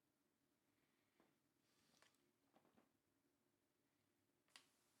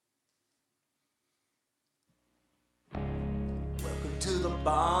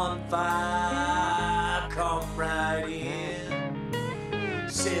bonfire, come right in,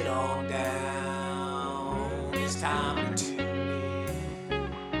 sit on down, it's time to tune in.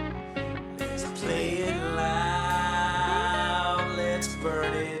 Let's play it loud, let's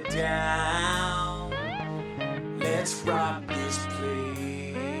burn it down, let's rock this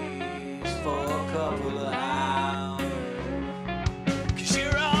place for a couple of hours.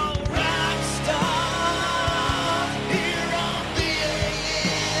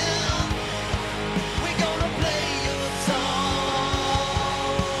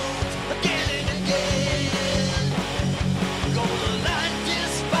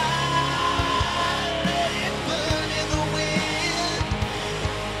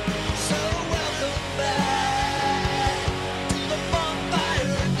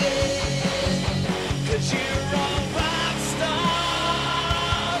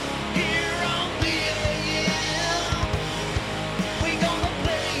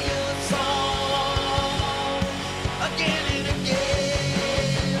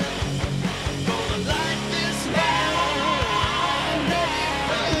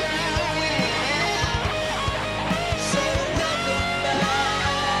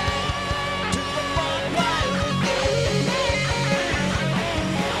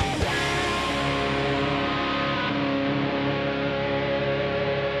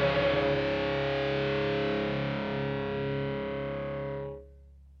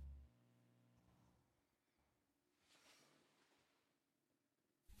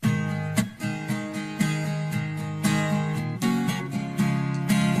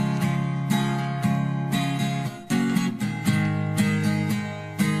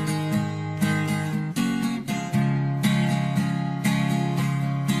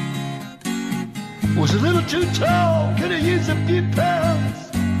 Was a little too tall, could have used a few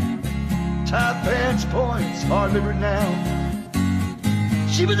pounds. Tight pants, points, hardly renowned.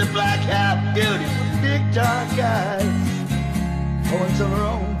 She was a black-eyed beauty with big dark eyes. Points on her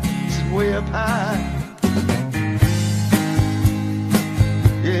own, she's way up high.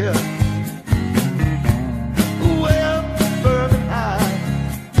 Yeah, way up firm and high.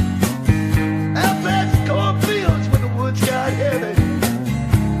 Out past the cornfields when the woods got heavy.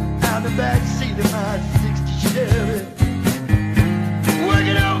 Out the back seat of my 60 Chevy,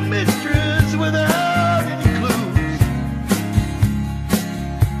 working on mysteries without any clues,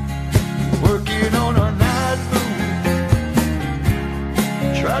 working on a night moon,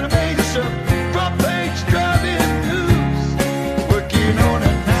 trying to make some front page drive-in news, working on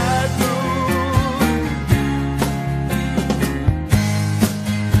a night moon.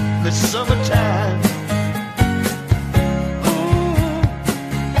 The summertime.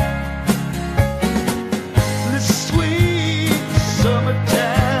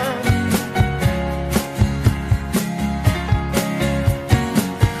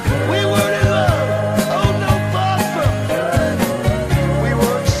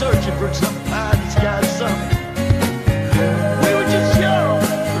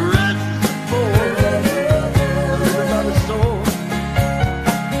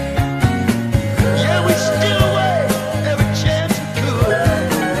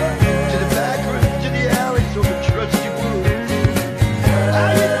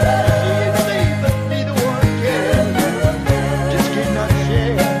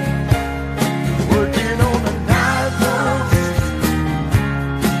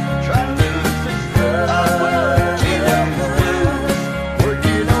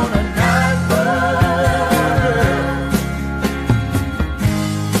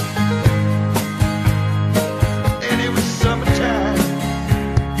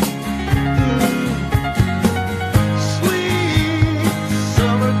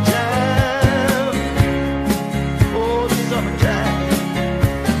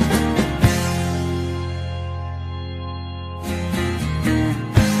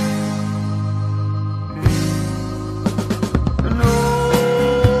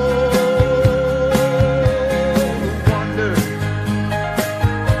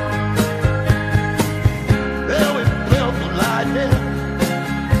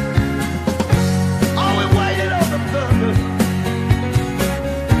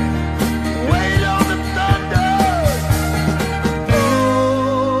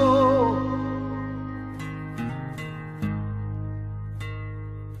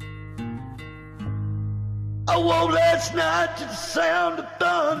 I woke last night to the sound of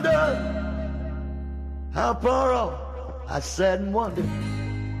thunder. How far off I sat and wondered.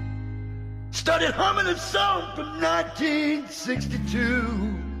 Started humming a song from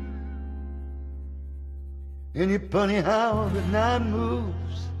 1962. Ain't it funny how the night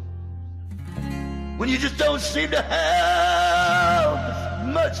moves when you just don't seem to have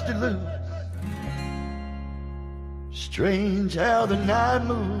much to lose. Strange how the night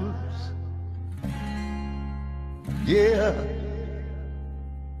moves. Yeah,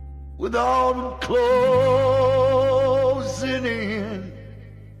 with autumn closing in.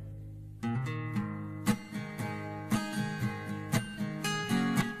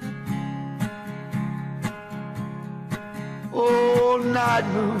 Oh, night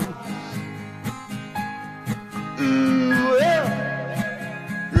moves. Well,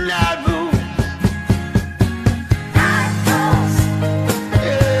 night moves. Night moves.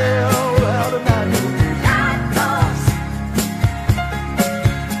 Yeah, oh, how the night moves. Night moves.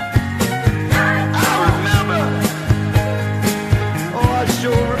 Night I remember. Oh, I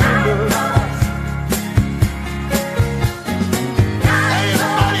sure remember. Hey,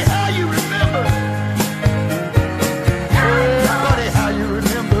 buddy, how you remember? Hey, buddy, how you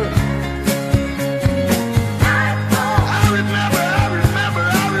remember? I remember, I remember,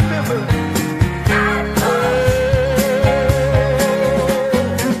 I remember.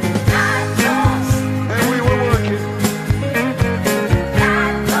 And we were working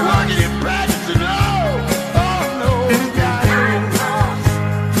and practicing. Oh no, night moves.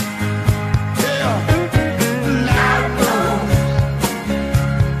 Yeah, night moves.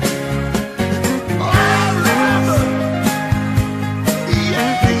 Oh, I remember.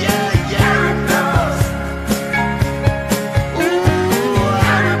 Yeah, yeah, yeah, I remember. Ooh,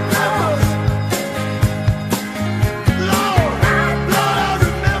 I remember. Lord, Lord, I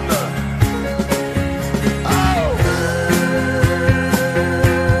remember. Oh.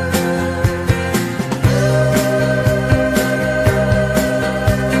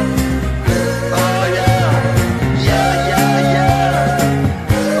 Oh yeah, yeah, yeah, yeah.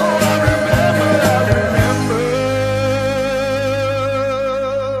 Oh, I remember, I remember.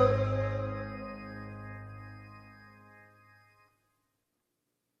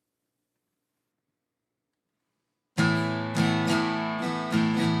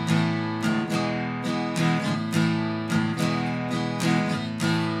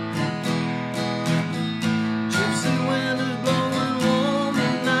 Gypsy wind is blowing warm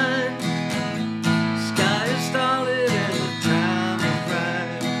tonight. Sky is starlit and the time is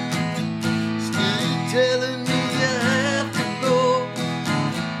right. Still you're telling me you have to go.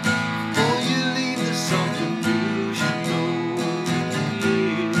 Before you leave, there's something you should know.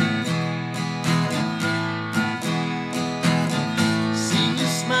 Yeah. Seen you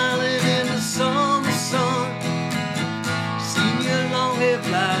smiling in the summer sun. Seen your long hair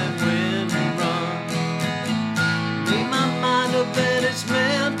flying when you run. Made my mind up that it's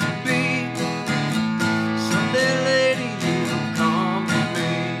meant to be. Someday, lady, you will come to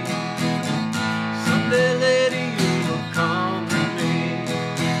me. Someday, lady, you will come to me.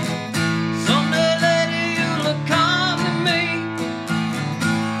 Someday, lady, you will come to me.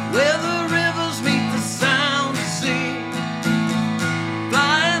 Where the rivers meet the sound of sea.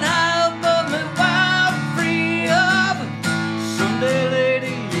 Flying high above me, wild and free up. Someday,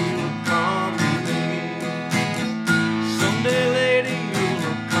 lady, you will come to me. Someday, lady, you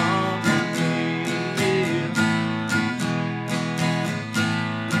will come to me.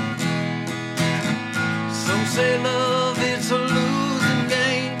 Some say love, it's a losing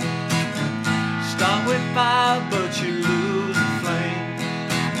game. Start with fire, but you lose the flame.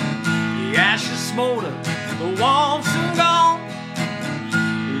 The ashes smolder, the warmth soon gone.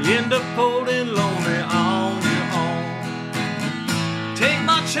 You end up holding lonely on your own. Take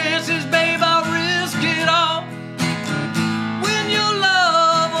my chances, babe, I'll risk it all. Win your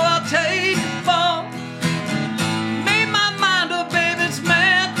love or I'll take the fall. Made my mind up, babe, it's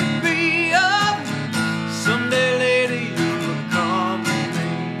meant to be up. Someday, lady, you will come to me.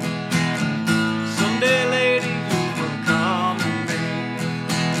 Someday, lady, you will come to me.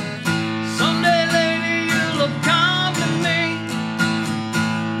 Someday, lady, you will come to me.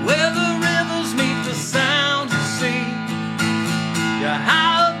 Where the rivers meet the sound of sea. You're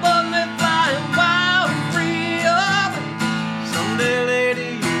high above me, flying wild and free up. Someday, lady,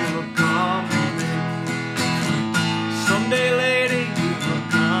 you will come to me. Someday, lady, you will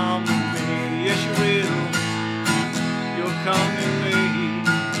come to me. Yes, you will. You'll come to me.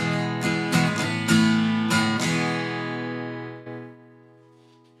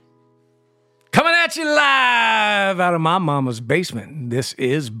 Coming at you live out of my mama's basement. This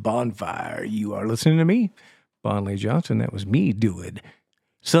is Bonfire. You are listening to me, Bonley Johnson. That was me doing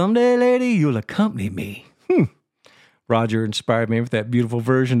Someday, Lady, You'll Accompany Me. Roger inspired me with that beautiful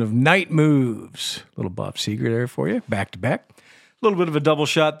version of Night Moves. Little Bob Seger there for you, back to back. A little bit of a double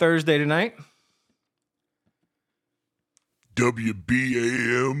shot Thursday tonight.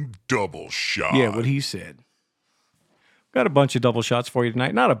 WBAM double shot. Yeah, what he said. Got a bunch of double shots for you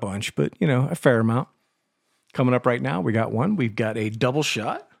tonight. Not a bunch, but, you know, a fair amount. Coming up right now, we got one. We've got a double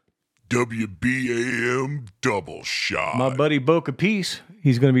shot. WBAM double shot. My buddy Boca Peace,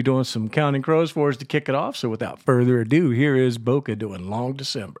 he's going to be doing some Counting Crows for us to kick it off. So without further ado, here is Boca doing Long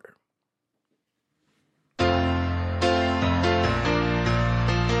December. Ladies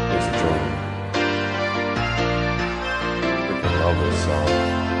and gentlemen, if you love this song,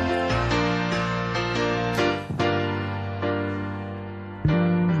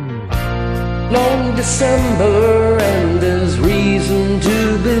 Long December, and there's reason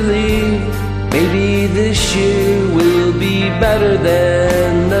to believe maybe this year will be better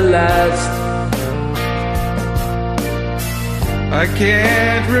than the last. I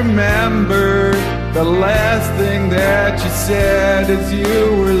can't remember the last thing that you said as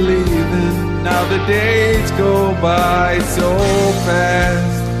you were leaving. Now the days go by so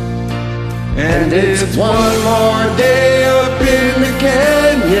fast, and it's one more day up in the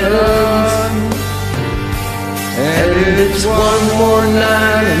canyons, and it's one more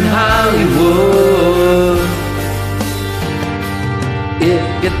night in Hollywood.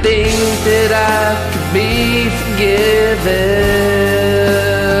 If you think that I could be forgiven,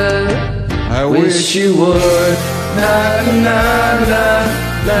 I wish you would. Na na na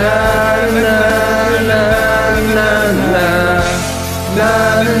na na na na na na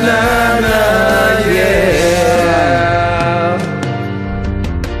na na, yeah.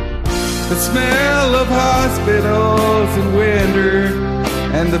 The smell of hospitals in winter,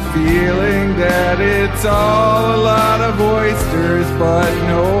 and the feeling that it's all a lot of oysters but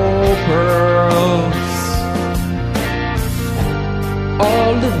no pearls.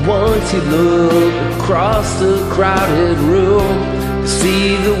 All at once you look across the crowded room to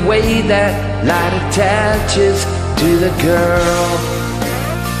see the way that light attaches to the girl.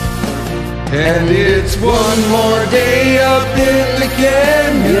 And it's one more day up in the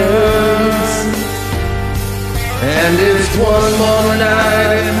canyons, and it's one more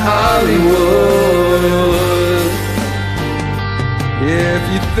night in Hollywood. If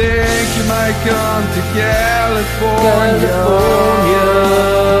you think you might come to California,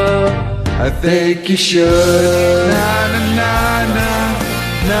 I think you should. Na na na na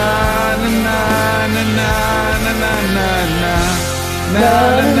na na na na na na na na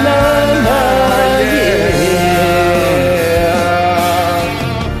na na, yeah.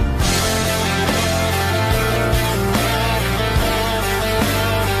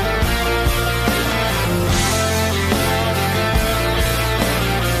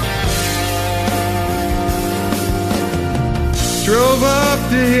 Drove up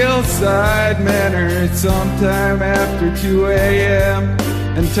to Hillside Manor sometime after 2 a.m.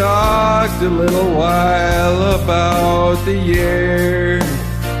 and talked a little while about the year.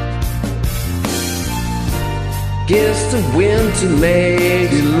 Guess the winter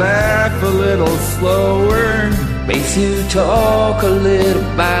makes You laugh a little slower makes you talk a little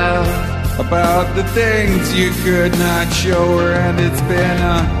about the things you could not show her, and it's been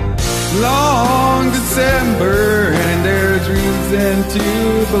a long December, and there's reason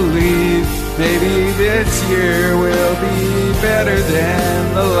to believe maybe this year will be better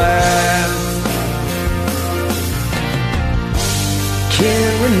than the last.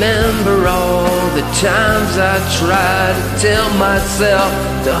 Can't remember all the times I tried to tell myself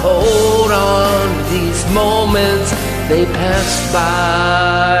to hold on to these moments, they pass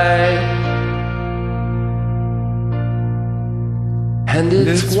by. And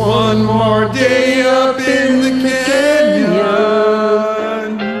it's one more day up in the canyon,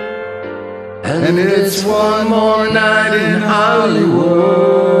 and it's one more night in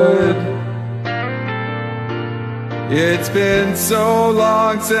Hollywood. It's been so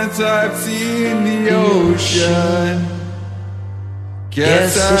long since I've seen the ocean.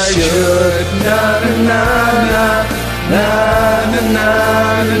 Guess I should. Na na na na na na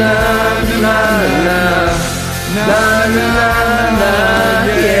na na na na na na,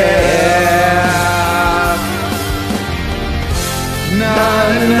 yeah. Na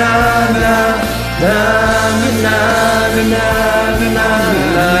na na na na na na na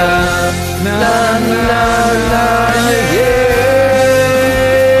na na na, yeah.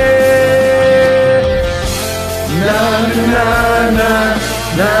 Na na na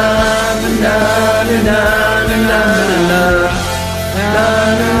na na na na na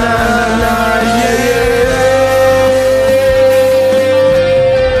na na, yeah.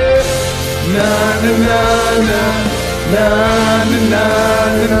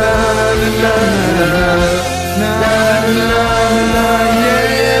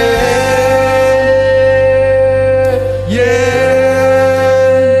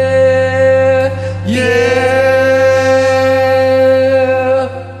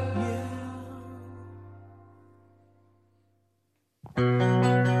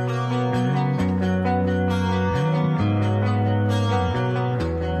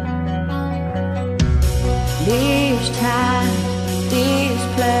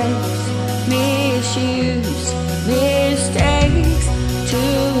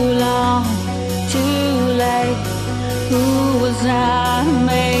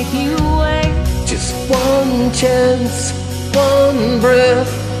 chance, one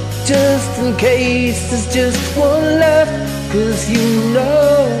breath, just in case there's just one left. 'Cause you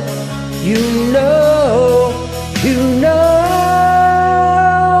know that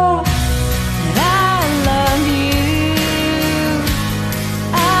I love you.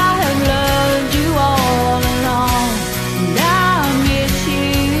 I have loved you all along, and I miss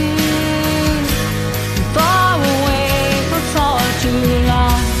you. Far away for far too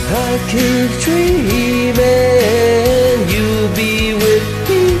long. I keep dreaming you'll be with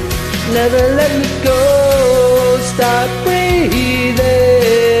me. Never let me go. Stop breathing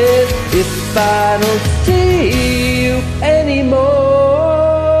if I don't see you anymore.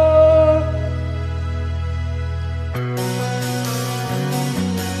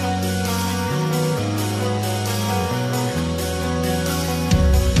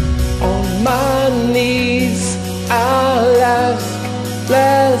 On my knees, I'll ask,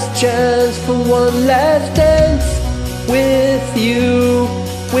 last chance for one last dance with you.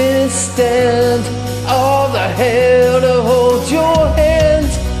 Withstand all the hell to hold your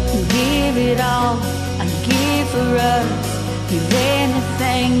hands. Give it all, I give for us. Give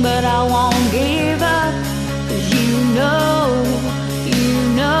anything, but I won't give up. 'Cause you know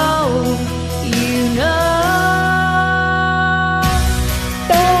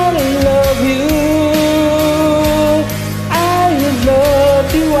that I love you. I have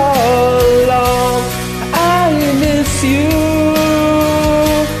loved you all along. I miss you.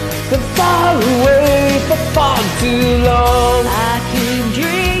 Been far away for far too long. I keep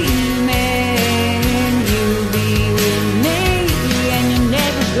dreaming you'll be with me, and you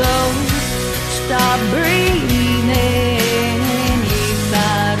never go. Stop breathing if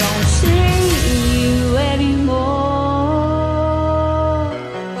I don't see you anymore.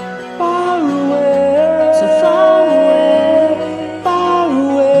 Far away, So far away, far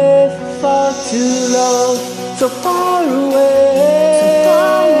away for far too long. So far away,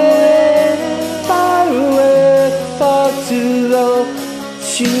 far away. far away for far too long.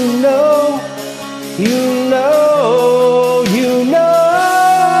 But you know.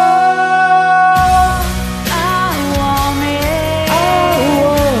 I want it. I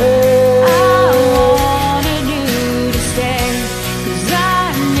want it. I wanted you to stay, 'cause I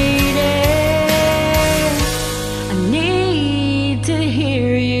need it. I need to hear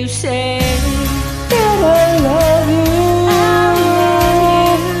you say That I love you.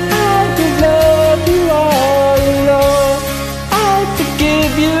 I could love you all along. I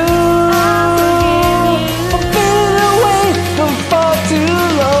forgive you. I've been away for far too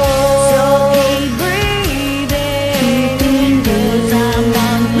long. So keep breathing, 'cause I'm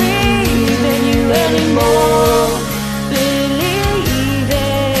not leaving you anymore. Believe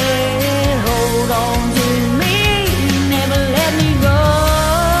it, hold on to me, never let me go.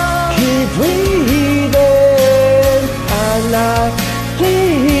 Keep breathing. I'm not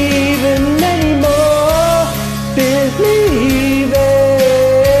leaving anymore. Believe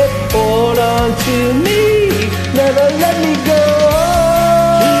it. Hold on to me. Never let me go.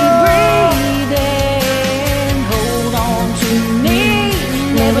 Keep breathing, hold on to me,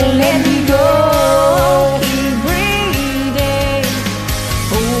 never let me go. Keep breathing,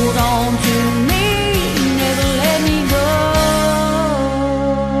 hold on to me, never let me go.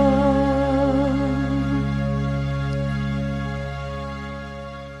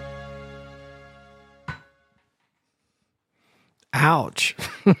 Ouch.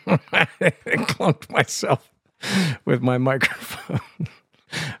 I clunked myself with my microphone.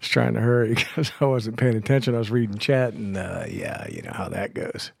 I was trying to hurry because I wasn't paying attention. I was reading chat, and yeah, you know how that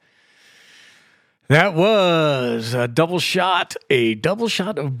goes. That was a double shot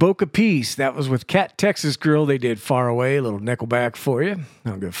of Boca Peace. That was with Cat Texas Girl. They did Far Away, a little Nickelback for you. I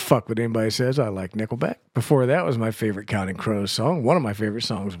don't give a fuck what anybody says. I like Nickelback. Before that was my favorite Counting Crows song, one of my favorite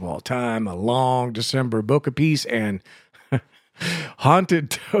songs of all time, A Long December, Boca Peace, and Haunted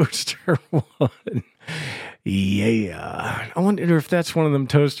Toaster 1. Yeah. I wonder if that's one of them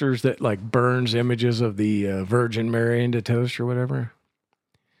toasters that like burns images of the Virgin Mary into toast or whatever.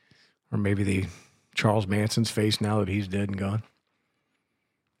 Or maybe the Charles Manson's face now that he's dead and gone.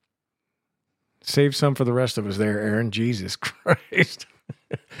 Save some for the rest of us there, Aaron. Jesus Christ.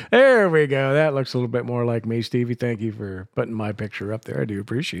 There we go. That looks a little bit more like me, Stevie. Thank you for putting my picture up there. I do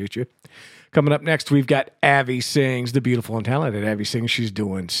appreciate you. Coming up next, we've got Avi Sings, the beautiful and talented Avi Sings. She's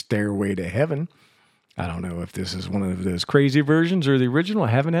doing Stairway to Heaven. I don't know if this is one of those crazy versions or the original. I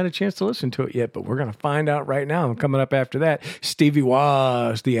haven't had a chance to listen to it yet, but we're going to find out right now. And coming up after that, Stevie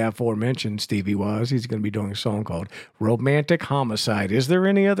Waz, the aforementioned Stevie Waz. He's going to be doing a song called Romantic Homicide. Is there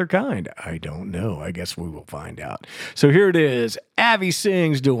any other kind? I don't know. I guess we will find out. So here it is. Avi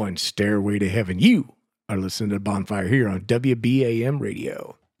Sings doing Stairway to Heaven. You are listening to Bonfire here on WBAM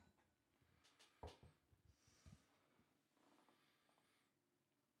Radio.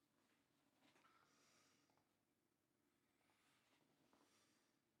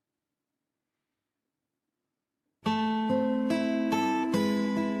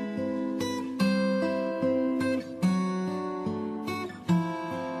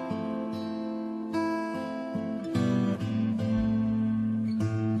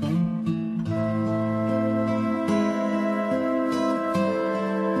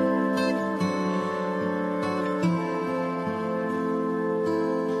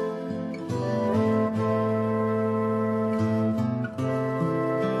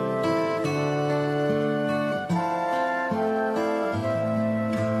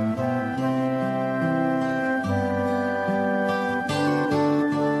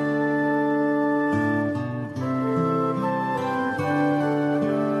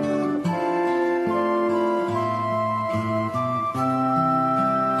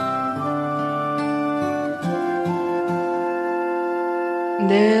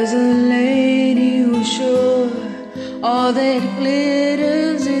 There's a lady who's sure all that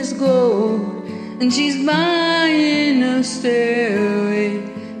glitters is gold, and she's buying a stairway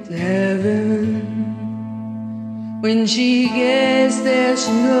to heaven. When she gets there,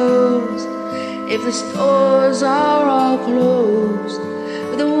 she knows if the stores are all closed,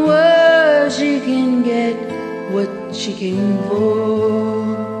 with a word she can get what she came for.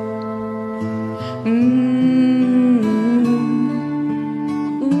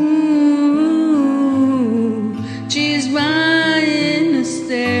 She's buying a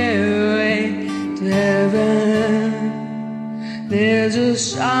stairway to heaven. There's a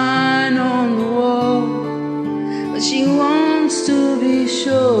sign on the wall, but she wants to be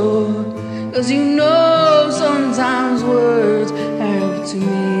sure, 'cause you know sometimes words have two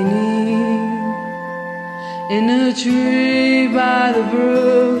meanings. In a tree by the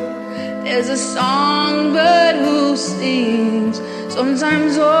brook, there's a songbird who sings.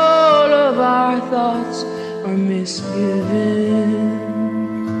 Sometimes all of our thoughts are misgiven.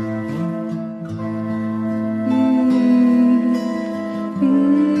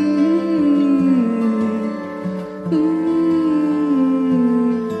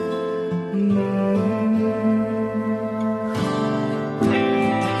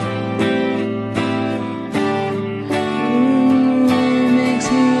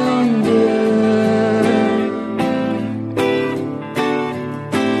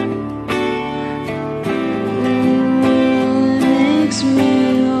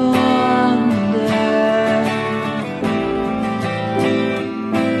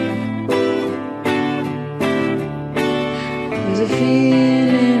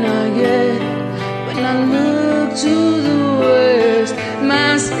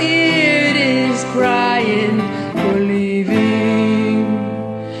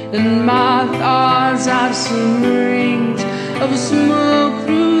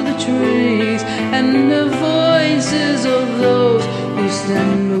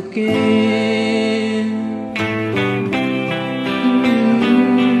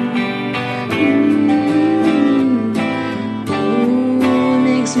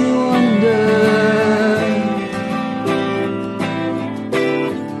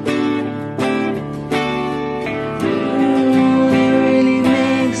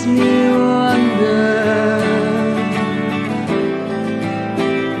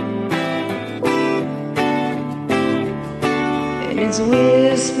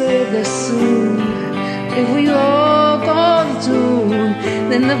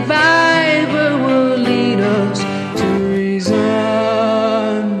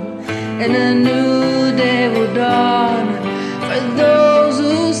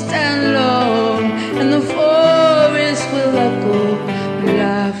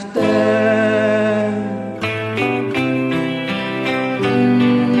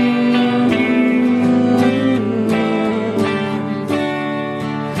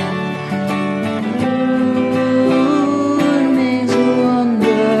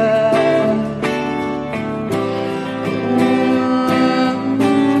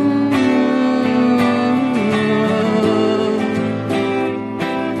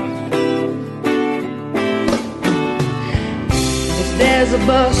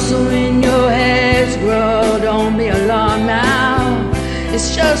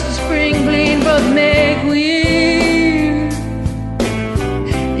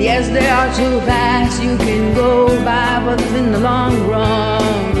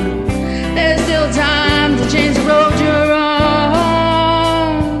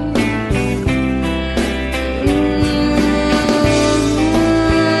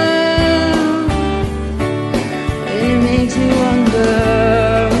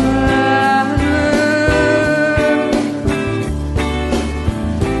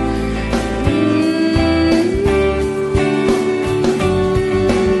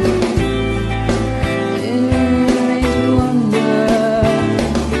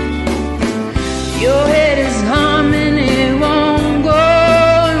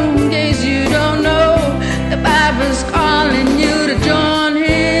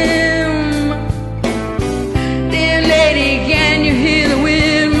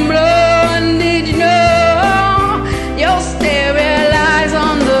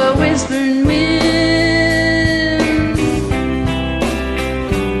 northern wind.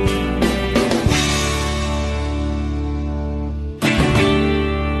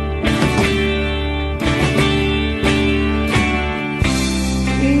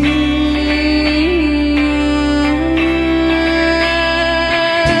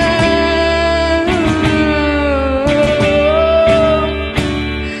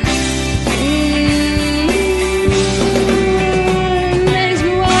 Makes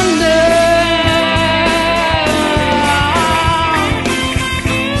me wonder.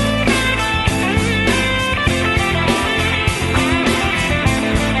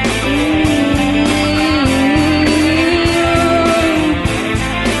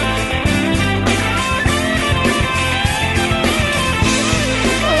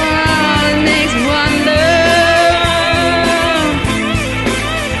 It makes me wonder.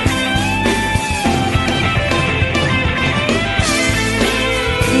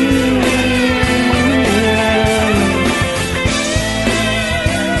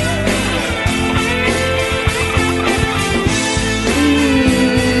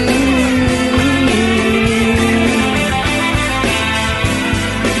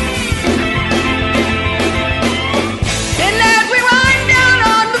 And as we wind down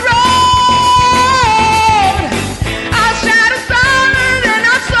on the road, our shadows taller than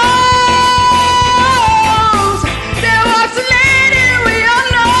our souls. There walks a lady we all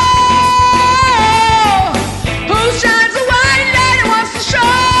know, who shines a white light and wants to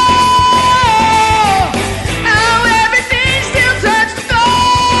show how everything still turns to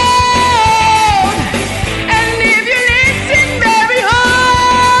gold. And if you listen very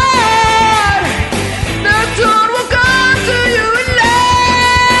hard, the tune will come to you at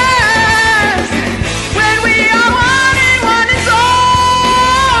last. When we are one and one is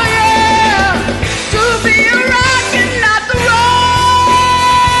all, yeah. To be a rock and not the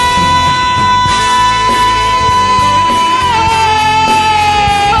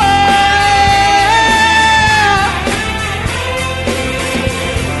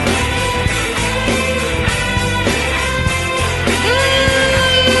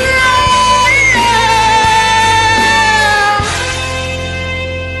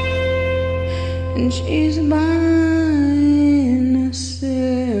and she's buying a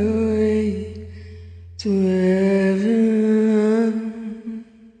stairway to heaven.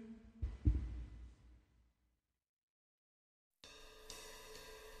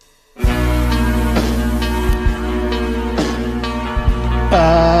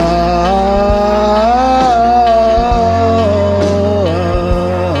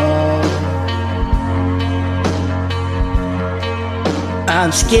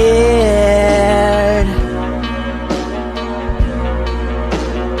 I'm scared.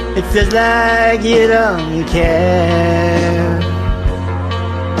 It feels like you don't care.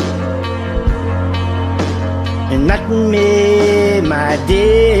 And not me, my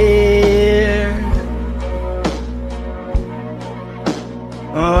dear.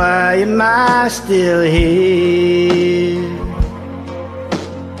 Why am I still here?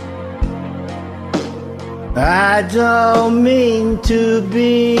 I don't mean to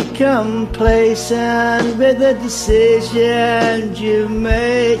be complacent with the decisions you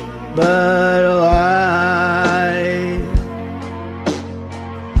made, but why?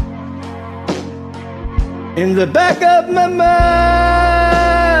 In the back of my mind,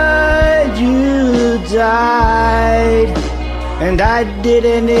 you died, and I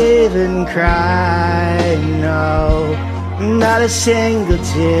didn't even cry, no, not a single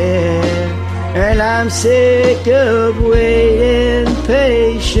tear. And I'm sick of waiting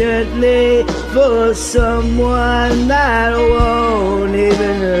patiently for someone that won't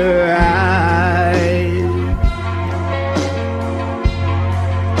even arrive.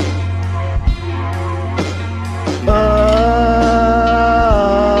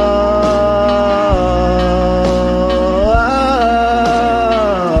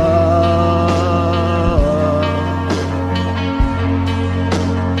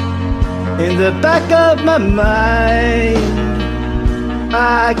 In the back of my mind,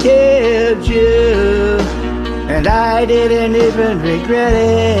 I killed you, and I didn't even regret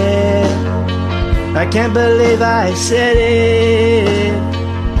it. I can't believe I said it,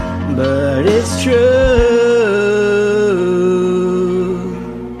 but it's true.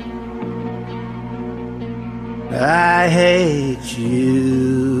 I hate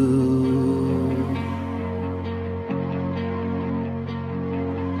you.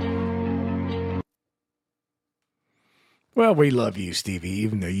 Well, we love you, Stevie,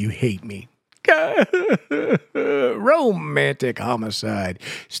 even though you hate me. Romantic homicide.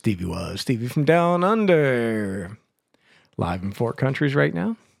 Stevie was. Stevie from Down Under. Live in 4 countries right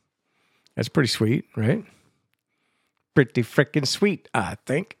now. That's pretty sweet, right? Pretty freaking sweet, I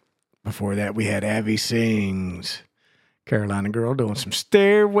think. Before that, we had Abby Sings. Carolina girl doing some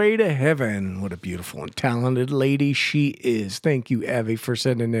Stairway to Heaven. What a beautiful and talented lady she is. Thank you, Abby, for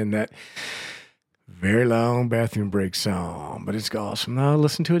sending in that very long bathroom break song. But it's awesome. I'll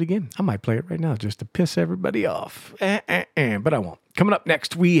listen to it again. I might play it right now just to piss everybody off. But I won't. Coming up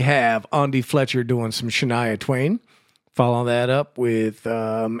next, we have Andy Fletcher doing some Shania Twain. Follow that up with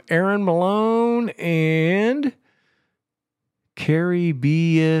Aaron Malone and Carrie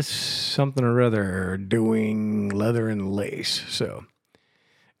B.S. something or other doing Leather and Lace. So,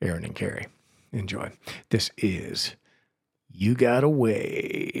 Aaron and Carrie, enjoy. This is You Got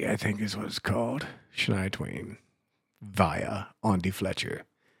Away, I think is what it's called. Shania Twain via Andy Fletcher.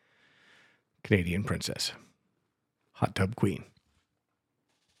 Canadian Princess. Hot Tub Queen.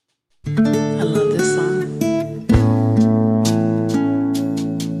 I love this song.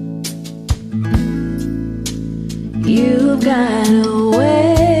 You got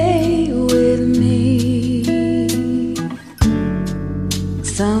away with me.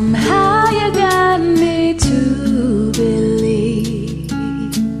 Somehow you got me to believe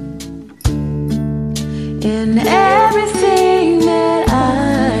in everything that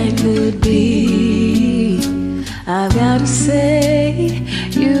I could be. I've got to say,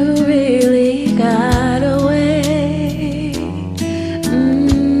 you really got away.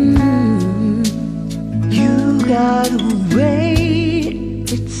 You got away,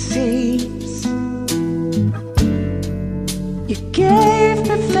 it seems. You gave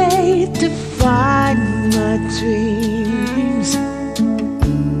me faith to find my dreams.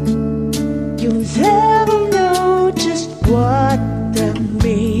 You'll never know just what that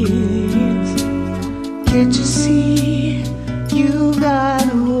means. Can't you see? You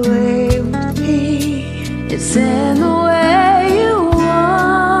got away with me. It's in the way you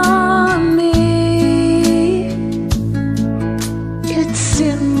want me. It's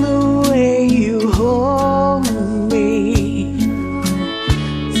in the way you hold me.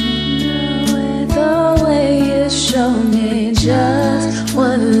 The way you show me just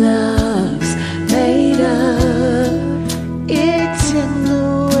what love's made of. It's in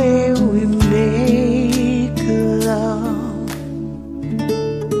the way we make love.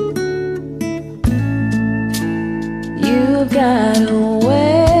 You got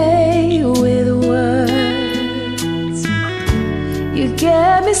away with words. You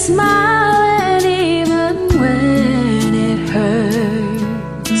get me smiling even when it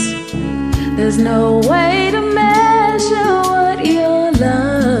hurts. There's no way to measure what your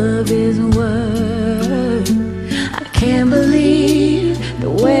love is worth. I can't believe the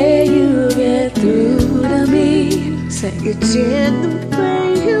way you get through to me. Say It's in the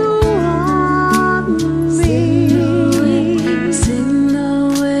way you want me. it's in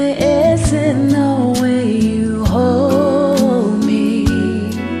the way, it's in the way you hold me.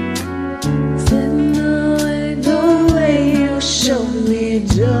 It's in the way you show me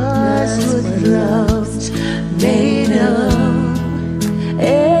Just what love's made of.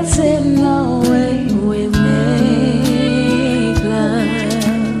 It's in the way we make love.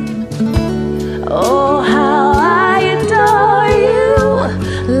 Oh, how I adore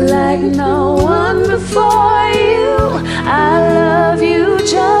you like no one before you. I love you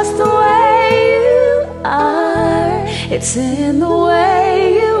just the way you are. It's in the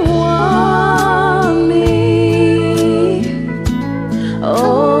way you want me.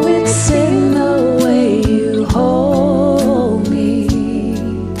 Oh, it's in the way you hold me.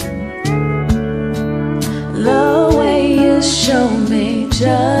 The way you show me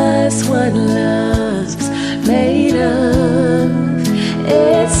just what love's made of.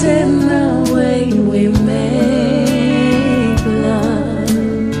 It's in the way we make love.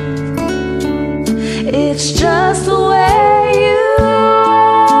 It's just the way you are.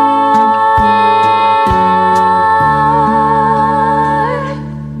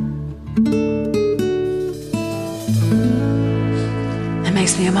 That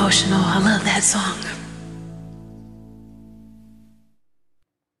makes me emotional. I love that song.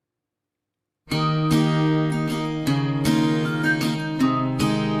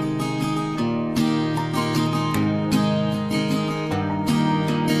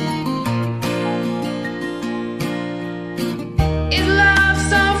 Is love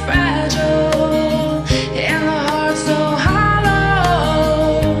so fragile and the heart so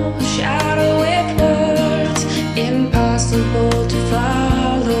hollow? Shadow with words impossible to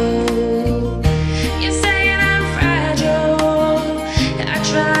follow.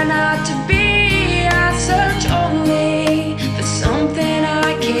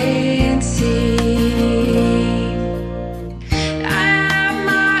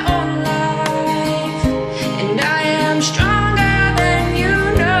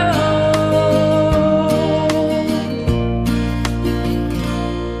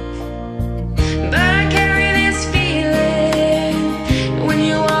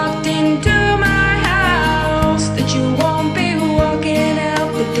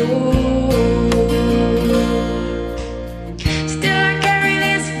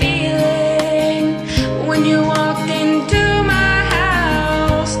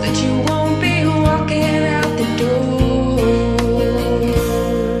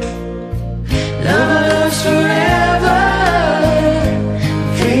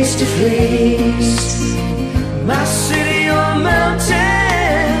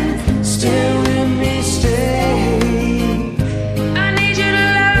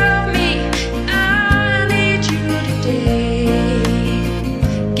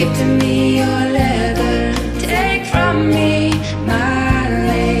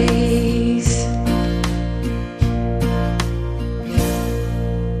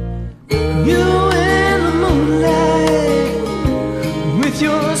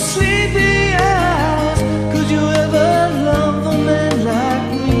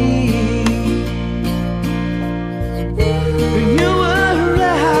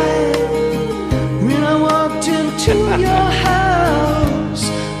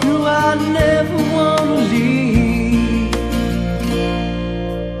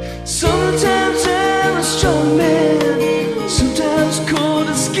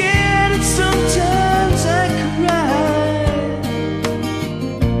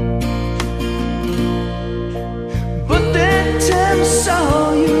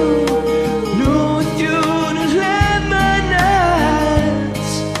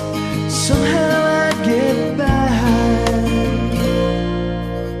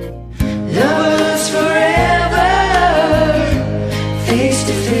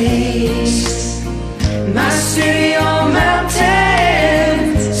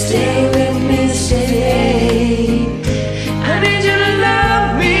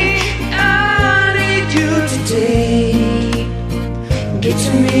 Get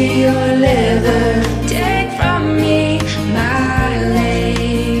to me your leather, take from me my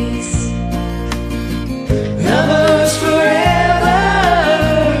lace. Lovers forever,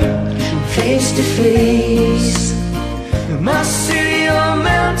 face to face. My city or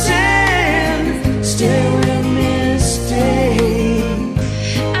mountain, stairway mistake.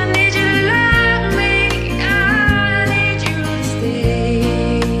 I need you to love me, I need you to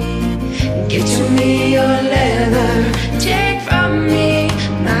stay. Get to me your leather, take from me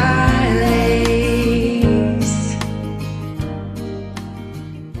my lace.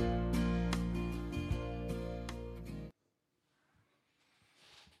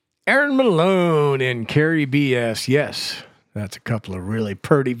 Aaron Malone and Carrie B.S. Yes, that's a couple of really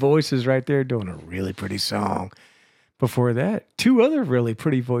pretty voices right there doing a really pretty song. Before that, two other really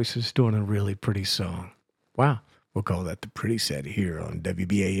pretty voices doing a really pretty song. Wow, we'll call that the pretty set here on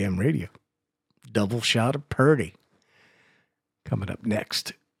WBAM radio. Double shot of purdy. Coming up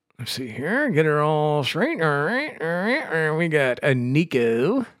next. Let's see here. Get her all straight. All right. We got a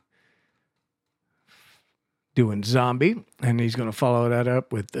Nico doing Zombie, and he's going to follow that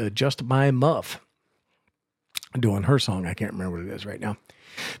up with Just My Muff doing her song. I can't remember what it is right now.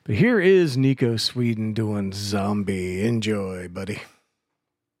 But here is Nico Sweden doing Zombie. Enjoy, buddy.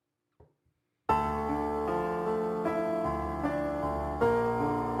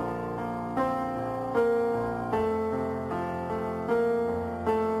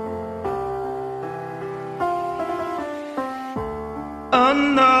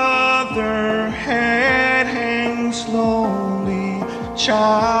 Another head hangs slowly,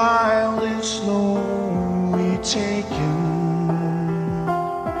 child is slowly taken.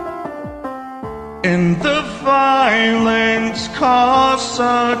 And the violence caused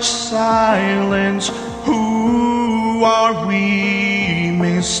such silence. Who are we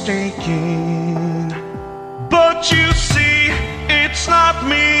mistaken? But you see, it's not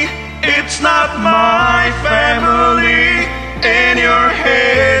me, it's not my family. In your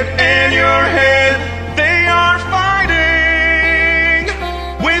head, they are fighting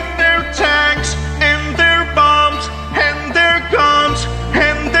with their tanks and their bombs and their guns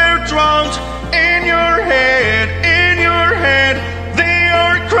and their drums. In your head, they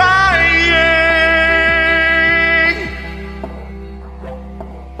are crying.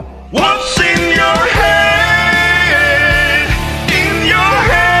 What's in your head? In your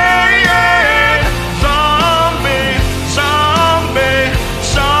head, zombie, zombie,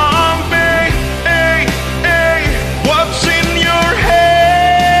 zombie. Hey, hey, what's in your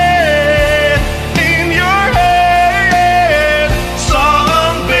head? In your head,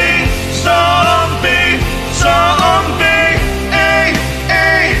 zombie, zombie, zombie. Hey,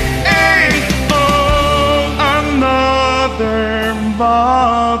 hey, hey. Oh, another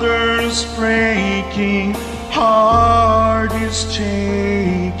mother's breaking heart is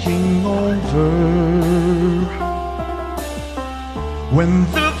taking over. When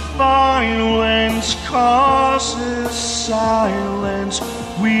the violence causes silence,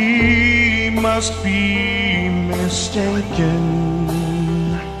 we must be mistaken.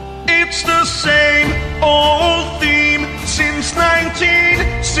 It's the same old theme since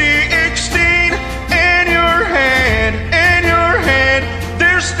 1916. In your head,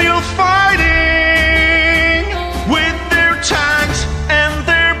 they're still fighting with their tanks and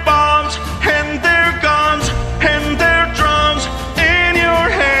their bombs and their guns and their drums. In your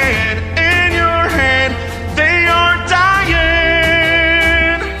head, they are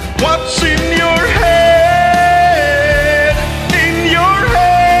dying. What's in your head? In your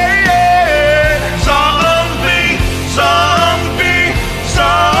head, zombie, zombie,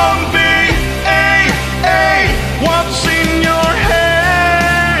 zombie. Hey, hey, what's in your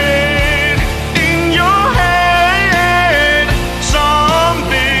head? In your head,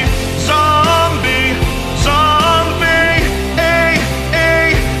 zombie, zombie, zombie. Hey,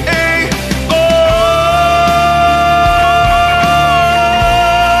 hey, hey, oh.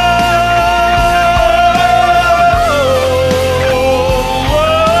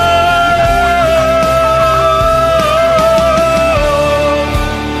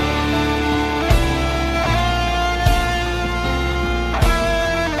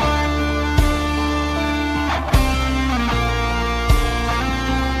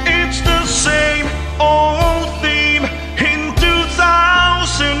 It's the same old theme in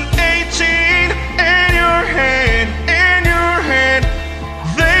 2018. In your head,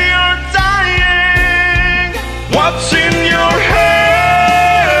 they are dying. What's in your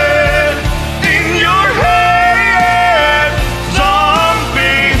head? In your head,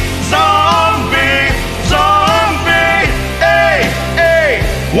 zombie, zombie, zombie. Hey, hey,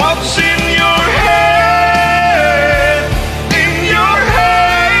 what's in your head? In your head.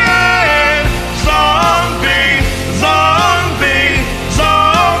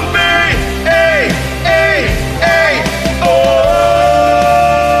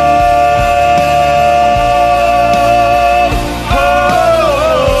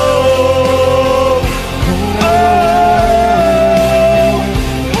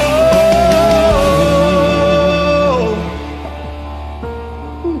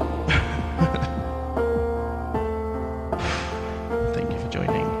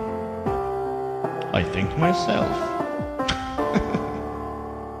 I think to myself.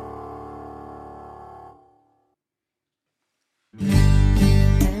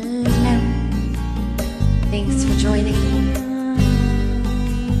 Hello. Thanks for joining.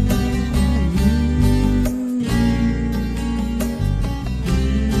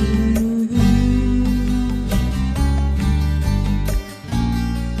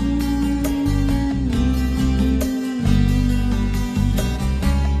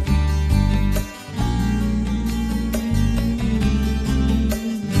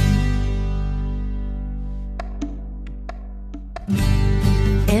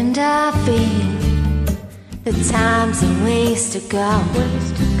 And I feel the time's a ways to go.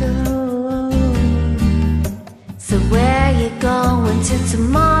 So where you going to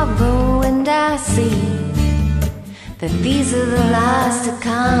tomorrow? And I see that these are the lies to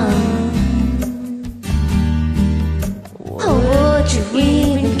come. Oh, would you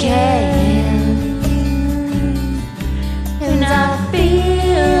even care? And I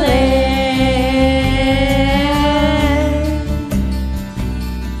feel it.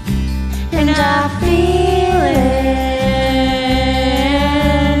 And I feel it.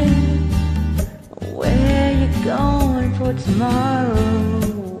 Where you going for tomorrow?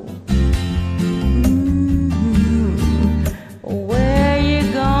 Where you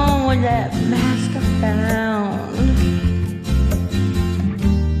going with that mask I found?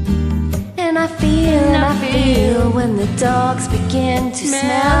 And I feel when the dogs begin to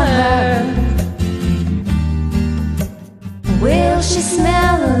smell her. Will she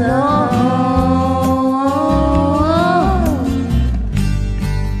smell alone?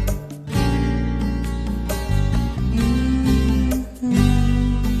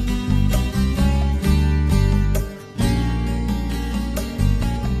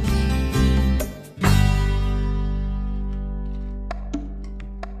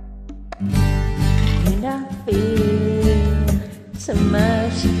 And I feel so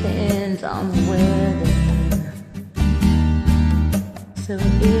much depends on the weather. So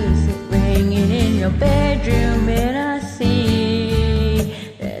is it ringing in your bedroom? And I see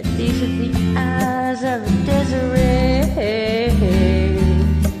that these are the eyes of a Desiree.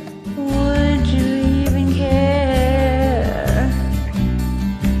 Would you even care?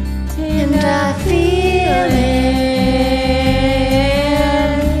 And I feel it,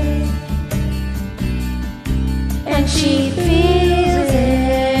 and she feels it.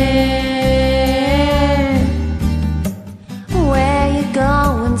 Where you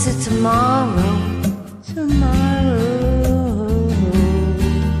going to tomorrow?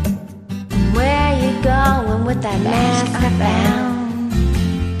 Where you going with that mask I found?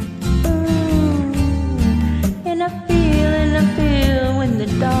 And I feel when the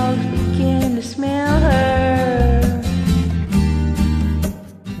dogs begin to smell her.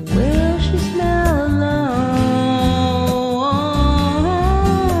 Will she smell alone?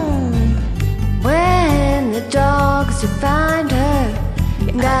 When the dogs to find her,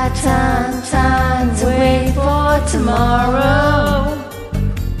 got time to wait for tomorrow.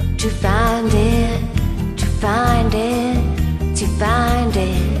 To find it, to find it, to find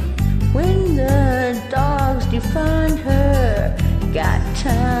it. When the dogs do find her, got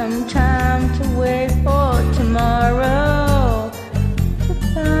time to wait for tomorrow. To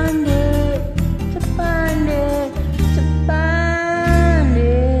find it, to find it, to find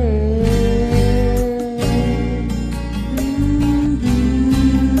it.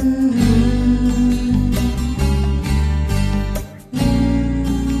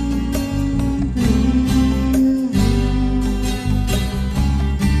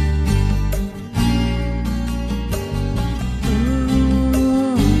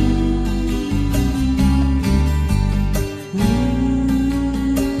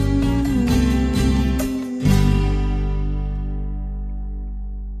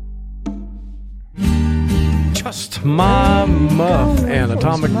 Just My Muff and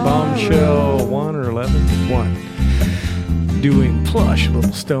Atomic Bombshell 1 or 11? 1. Doing Plush,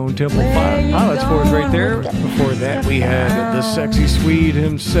 Little Stone Temple Pilots for us right there. Before that, we had the sexy Swede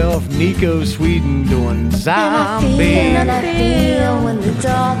himself, Nico Sweden, doing Zombie. And I feel when the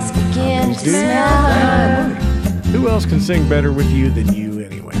dogs begin to smell her. Who else can sing better with you than you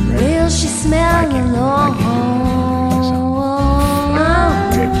anyway, right? Will she smell alone?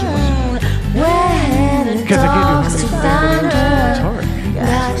 When the dogs to find her,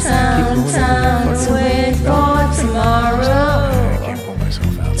 got time to wait for tomorrow.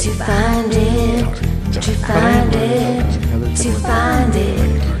 To find it, to find it, to find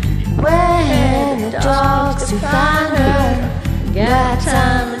it. When the dogs to find her, got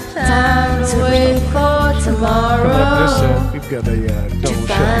time to wait for tomorrow. Coming up this we've got a double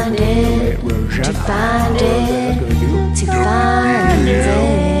show. to find it, to find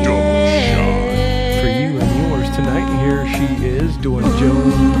it. For you and yours tonight, here she is doing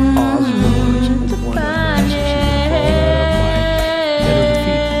Joan Osborne's One of Us. She's gonna follow that up by Head Over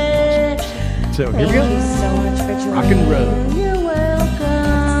Feet. So here we Thank go. you so much for joining Rock and roll. me. You're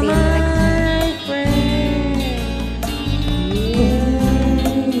welcome. See you next time.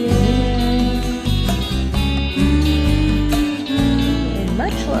 And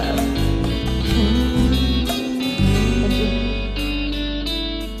much love. Thank you.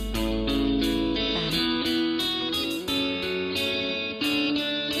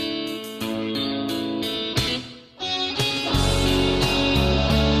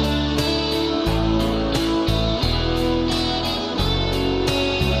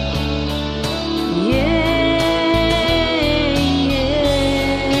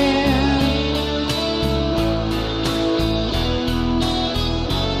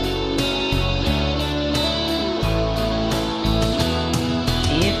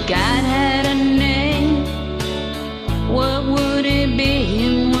 If God had a name, what would it be?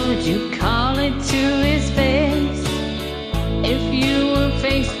 And would you call it to his face? If you were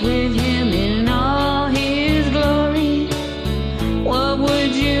faced with him in all his glory, what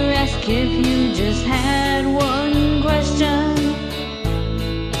would you ask if you just had one question?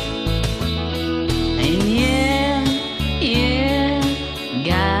 And yeah,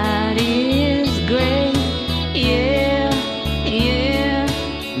 God is great. Yeah,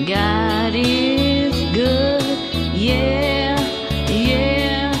 God is good. Yeah.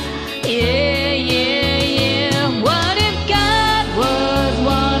 What if God was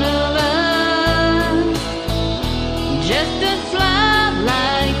one of us? Just a slob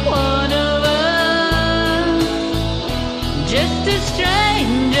like one of us. Just a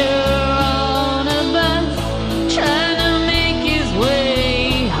stranger on a bus trying to make his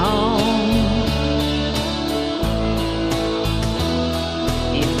way home.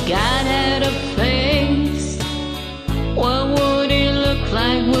 If God had a face, what would it look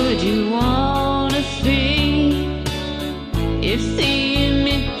like? Would you want to see? If seeing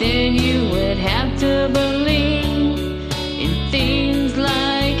it, then you would have to believe in things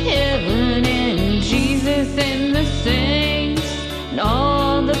like heaven and Jesus and the saints and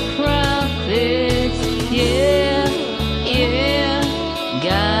all the prophets. Yeah,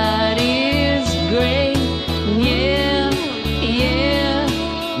 God is great. Yeah,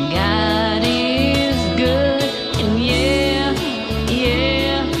 God is good. And yeah.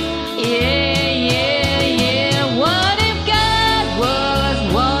 What if God was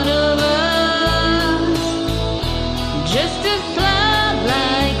one of us? Just a slob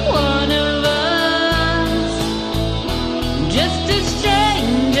like one of us. Just a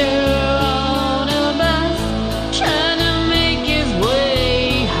stranger on a bus trying to make his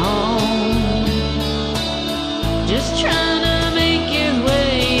way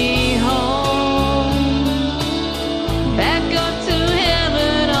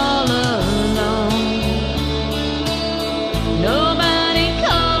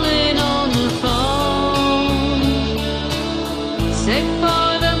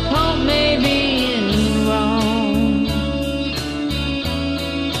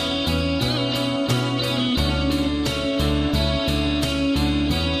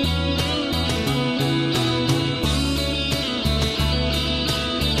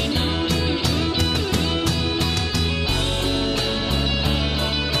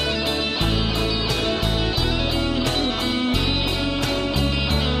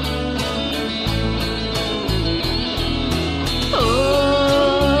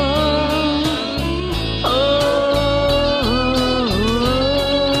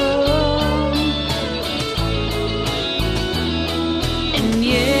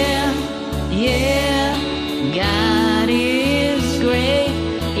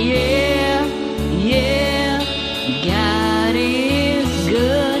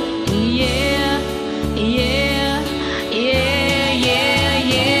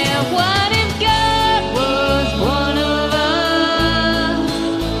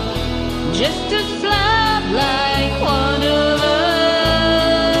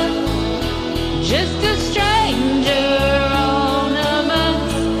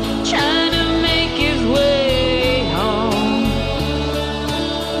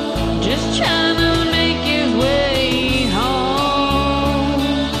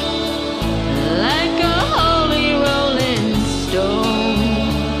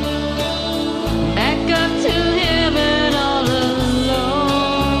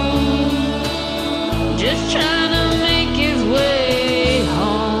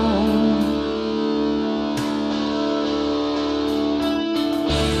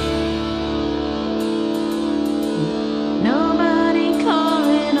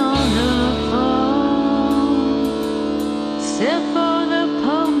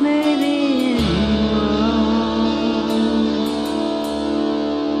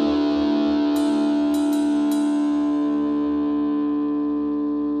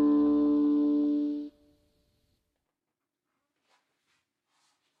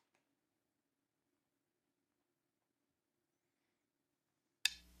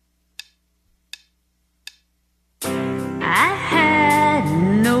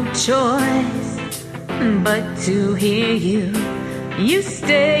choice but to hear you. You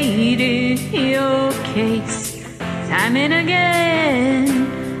stated your case time and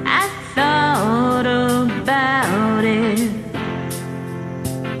again. I thought about it.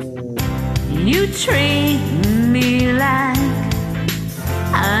 You treat me like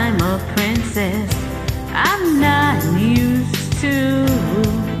I'm a princess. I'm not used to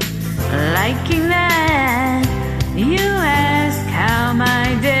liking that. You ask how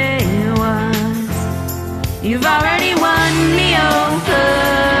my day was. You've already won me over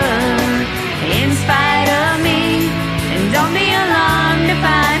in spite of me. And don't be alarmed if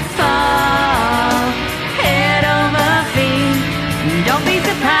I fall head over feet. And don't be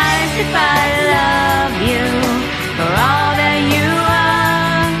surprised if I love you for all that you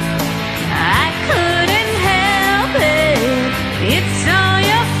are. I couldn't help it. It's all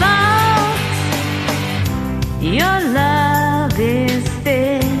your fault. Your love is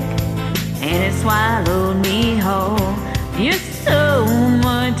thick and it swallowed me whole. You're so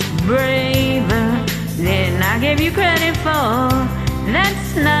much braver than I gave you credit for.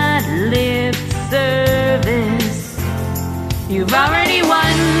 That's not lip service. You've already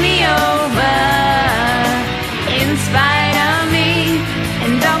won me over in spite of me.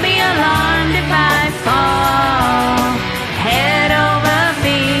 And don't be alarmed if I fall head over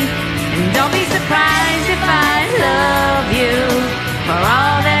feet. And don't be surprised if I love you for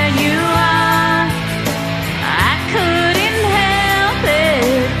all that you are. I couldn't help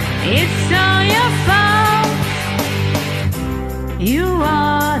it. It's all your fault. You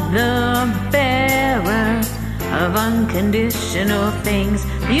are the bearer of unconditional things.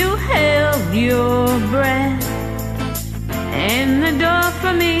 You held your breath in the door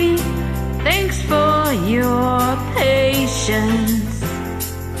for me. Thanks for your patience.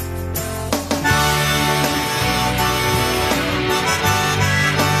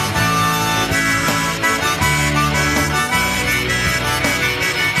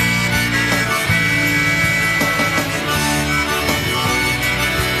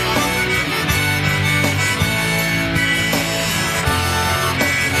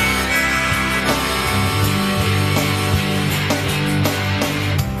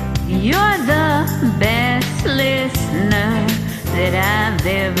 You're the best listener that I've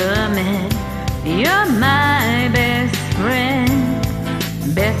ever met. You're my best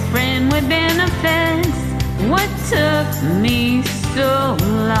friend with benefits. What took me so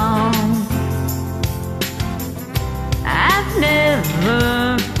long? I've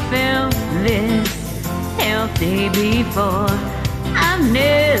never felt this healthy before. I've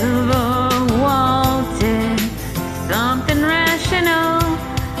never wanted something rational.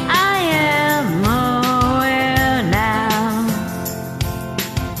 I am aware now.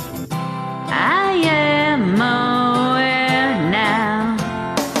 I am aware now.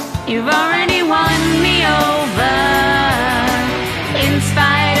 You've already won me over in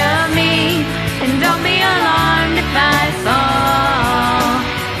spite of me. And don't be alarmed if I fall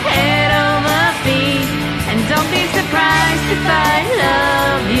head over feet. And don't be surprised if I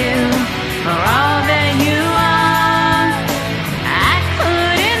love you for all that you are.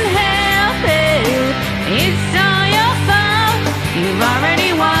 It's all your fault. You've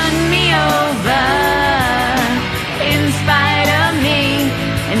already won me over in spite of me.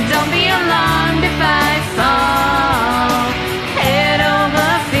 And don't be alarmed if I fall head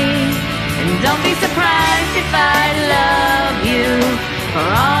over feet. And don't be surprised if I love you for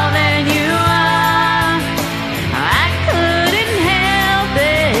all that you are. I couldn't help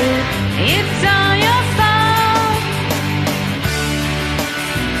it. It's all your fault.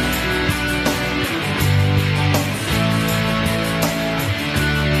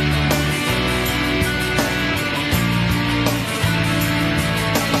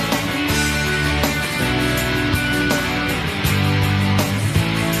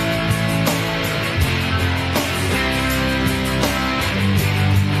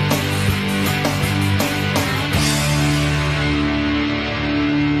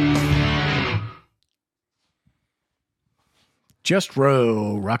 Just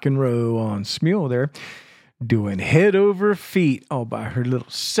Row, Rock and Row on Smule there, doing Head Over Feet all by her little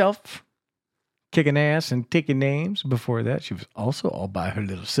self, kicking ass and taking names. Before that, she was also all by her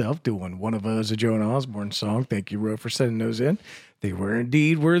little self, doing One of Us, a Joan Osborne song. Thank you, Row, for sending those in. They were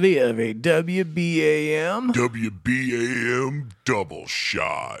indeed worthy of a WBAM. WBAM double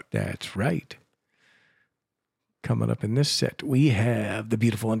shot. That's right. Coming up in this set, we have the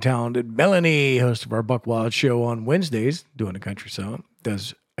beautiful and talented Melanie, host of our Buck Wild show on Wednesdays, doing a country song,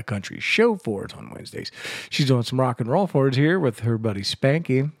 does a country show for us on Wednesdays. She's doing some rock and roll for us here with her buddy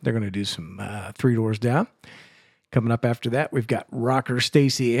Spanky. They're going to do some Three Doors Down. Coming up after that, we've got rocker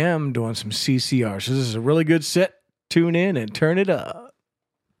Stacy M doing some CCR. So this is a really good set. Tune in and turn it up.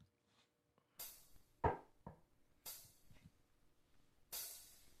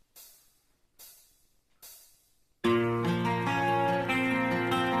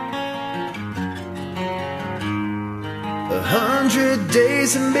 100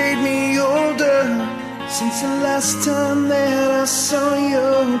 days have made me older since the last time that I saw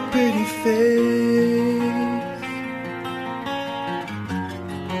your pretty face.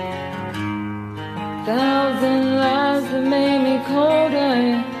 1,000 lives have made me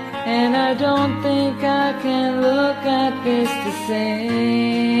colder, and I don't think I can look at this the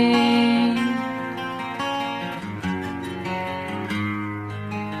same.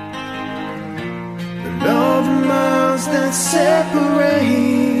 But all the miles that separate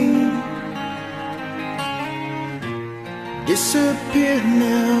disappear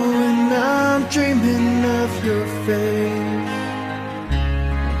now, and I'm dreaming of your face.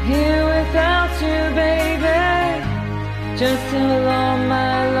 Here without you, baby, just alone,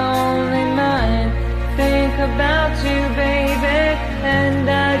 my lonely mind. Think about you, baby, and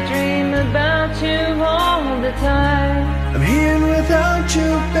I dream about you all the time. I'm here without you,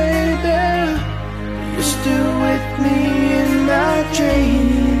 baby, you're still with me in my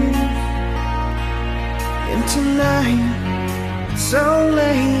dreams. And tonight, it's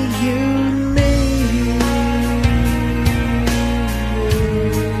only you and me.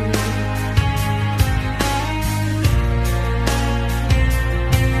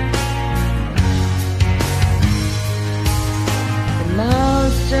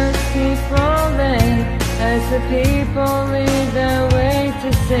 Just keep rolling as the people lead their way to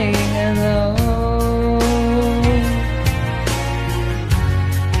say hello.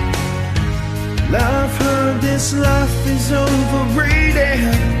 I've heard this life is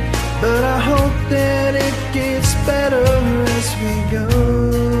overrated, but I hope that it gets better as we go.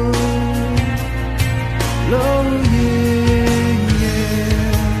 Oh yeah, yeah.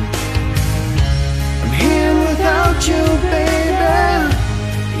 I'm here without you, baby,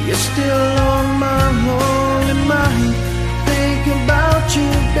 you're still on my lonely mind. Think about you,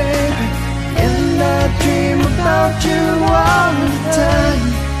 baby, and I dream about you all the time.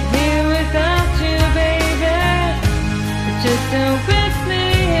 Here without you, baby, but you're still with me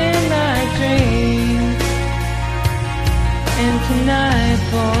in my dreams. And tonight,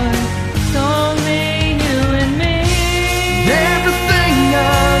 boy, it's only you and me. Everything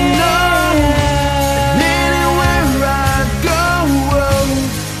I know, and anywhere I go,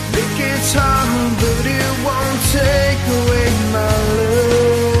 it's hard, but it won't take away my love.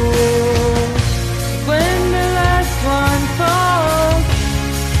 When the last one falls,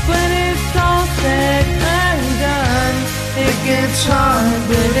 when it's all said and done, It gets hard,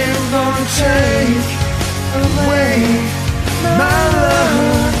 but it won't take away my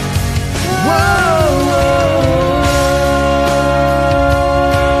love. Whoa, whoa.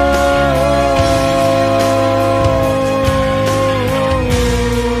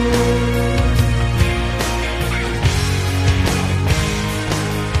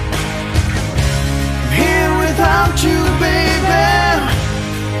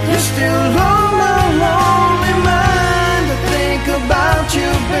 Still on my lonely mind, I think about you,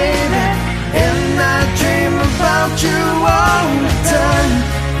 baby, and I dream about you all the time.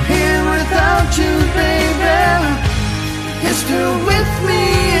 Here without you, baby, you're still with me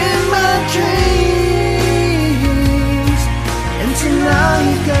in my dreams. And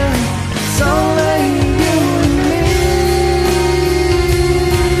tonight, girl, it's only you and me.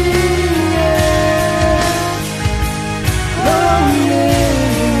 Yeah. Oh yeah.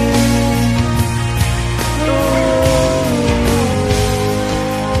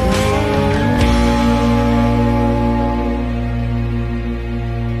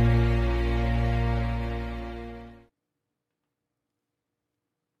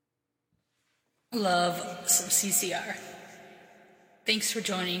 Love some CCR. Thanks for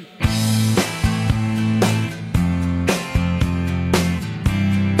joining.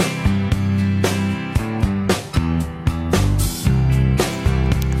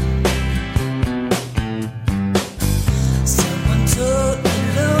 Someone told me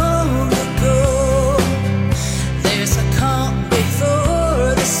long ago, there's a calm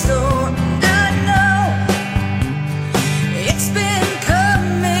before the storm. I know it's been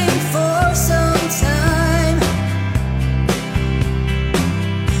coming for some time.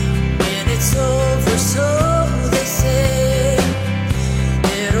 When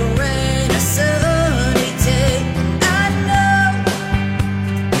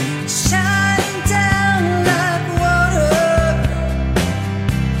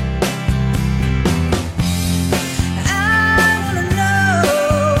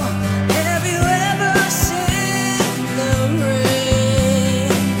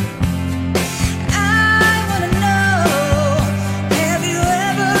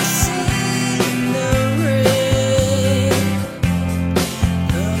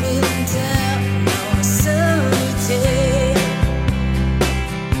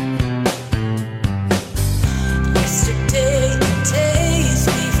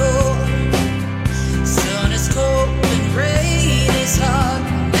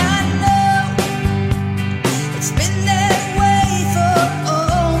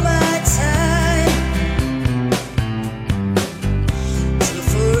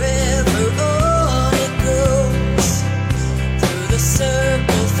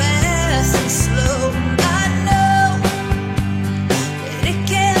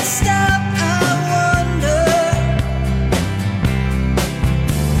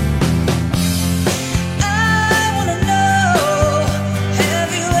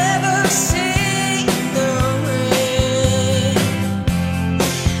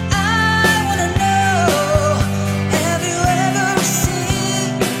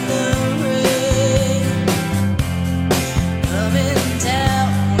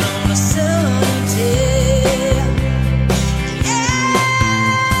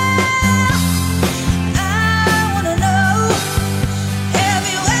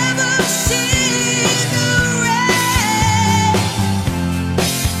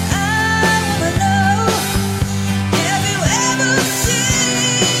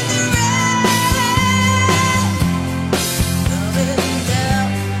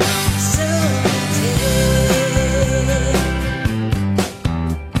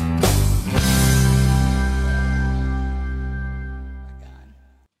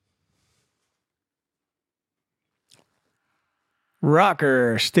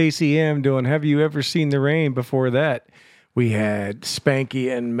rocker. Stacy M doing Have You Ever Seen the Rain? Before that, we had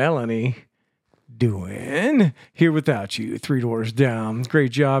Spanky and Melanie doing Here Without You, Three Doors Down.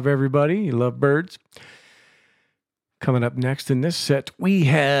 Great job, everybody. You love birds. Coming up next in this set, we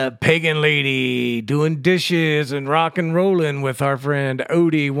have Pagan Lady doing dishes and rock and rolling with our friend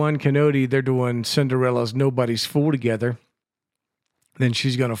Odie, One Canody. They're doing Cinderella's Nobody's Fool together. Then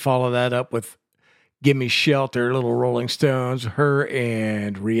she's going to follow that up with Gimme Shelter, Little Rolling Stones, her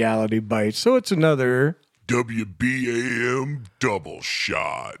and Reality Bites. So it's another WBAM double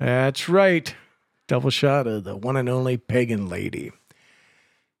shot. That's right. Double shot of the one and only Pagan Lady.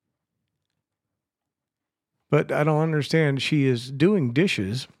 But I don't understand. She is doing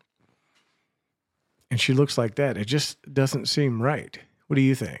dishes, and she looks like that. It just doesn't seem right. What do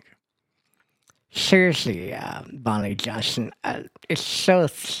you think? Seriously, Bonnie Johnson, it's so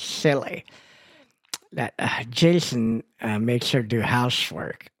silly that Jason makes her do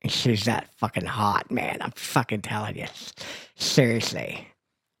housework, and she's that fucking hot, man. I'm fucking telling you. Seriously.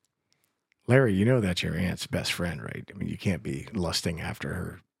 Larry, you know that's your aunt's best friend, right? I mean, you can't be lusting after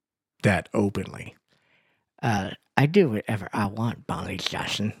her that openly. I do whatever I want, Bonnie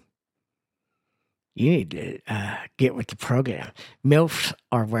Johnson. You need to get with the program. MILFs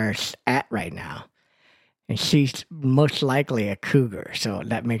are where it's at right now. And she's most likely a cougar, so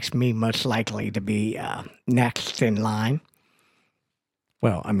that makes me most likely to be next in line.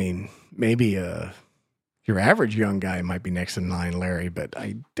 Well, I mean, maybe your average young guy might be next in line, Larry, but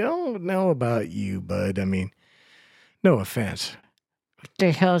I don't know about you, bud. I mean, no offense. What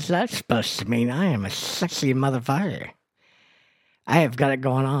the hell is that supposed to mean? I am a sexy motherfucker. I have got it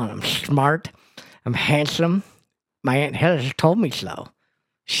going on. I'm smart. I'm handsome. My Aunt Heather told me so.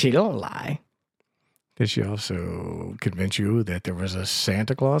 She don't lie. Did she also convince you that there was a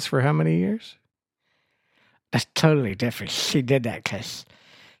Santa Claus for how many years? That's totally different. She did that because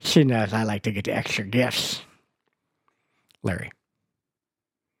she knows I like to get the extra gifts. Larry.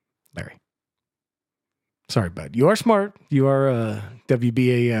 Sorry, bud. You are smart. You are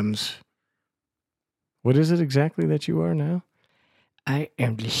WBAM's. What is it exactly that you are now? I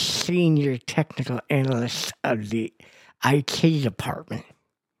am the senior technical analyst of the IT department.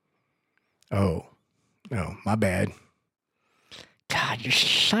 Oh, my bad. God, you're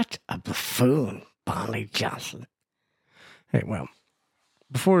such a buffoon, Bonnie Johnson. Hey, well,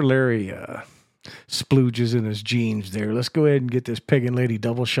 before Larry splooges in his jeans there, let's go ahead and get this Pagan Lady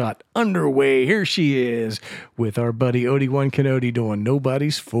double shot underway. Here she is with our buddy Odie One Canody doing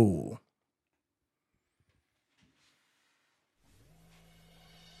Nobody's Fool.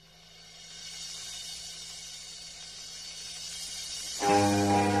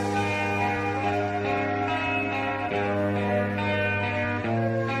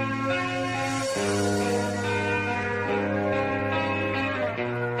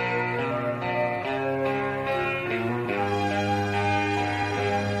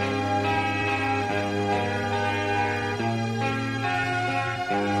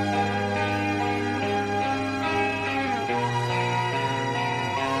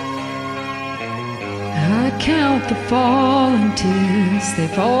 I count the falling tears, they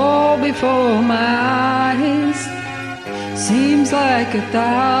fall before my eyes. Seems like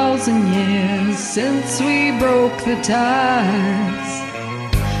 1,000 years since we broke the ties.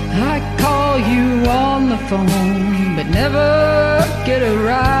 I call you on the phone, but never get a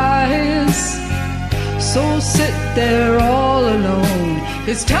rise. So sit there all alone.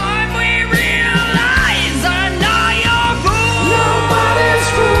 It's time we realize I'm not your fool. Nobody's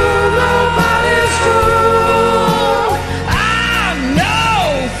fool, nobody's fool. I'm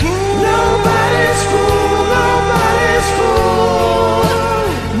no fool. Nobody's fool, nobody's fool.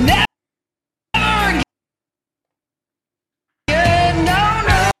 Never again, no,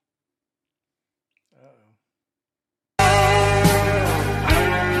 no.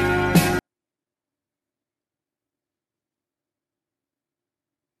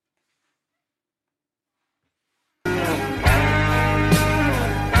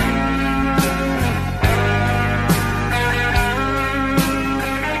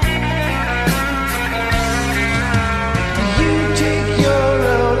 You take your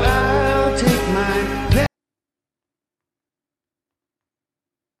road, I'll take mine.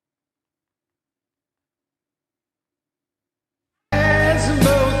 Paths have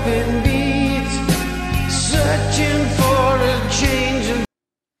both been beat, searching for a change of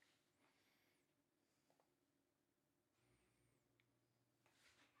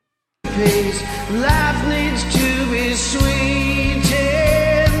pace. Life needs to be sweet,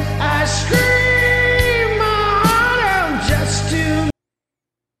 and I scream my heart out just to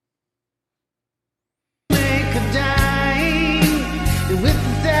make a dime.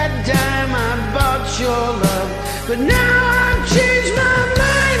 your love. But now I've changed my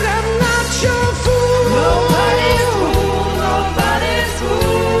mind, I'm not your fool. Nobody's fool, nobody's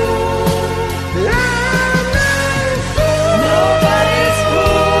fool. I'm not a fool. Nobody's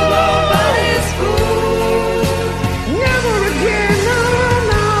fool, nobody's fool. Never again, no,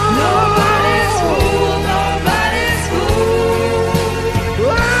 no. Nobody's fool, nobody's fool.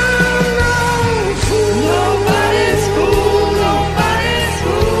 I'm no fool. Nobody's fool, nobody's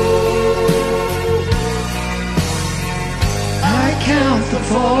fool. I count the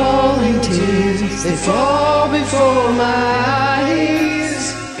falling tears, they fall before my eyes.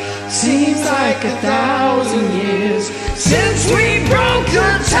 Seems like 1,000 years since we broke the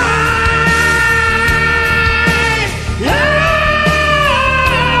tie.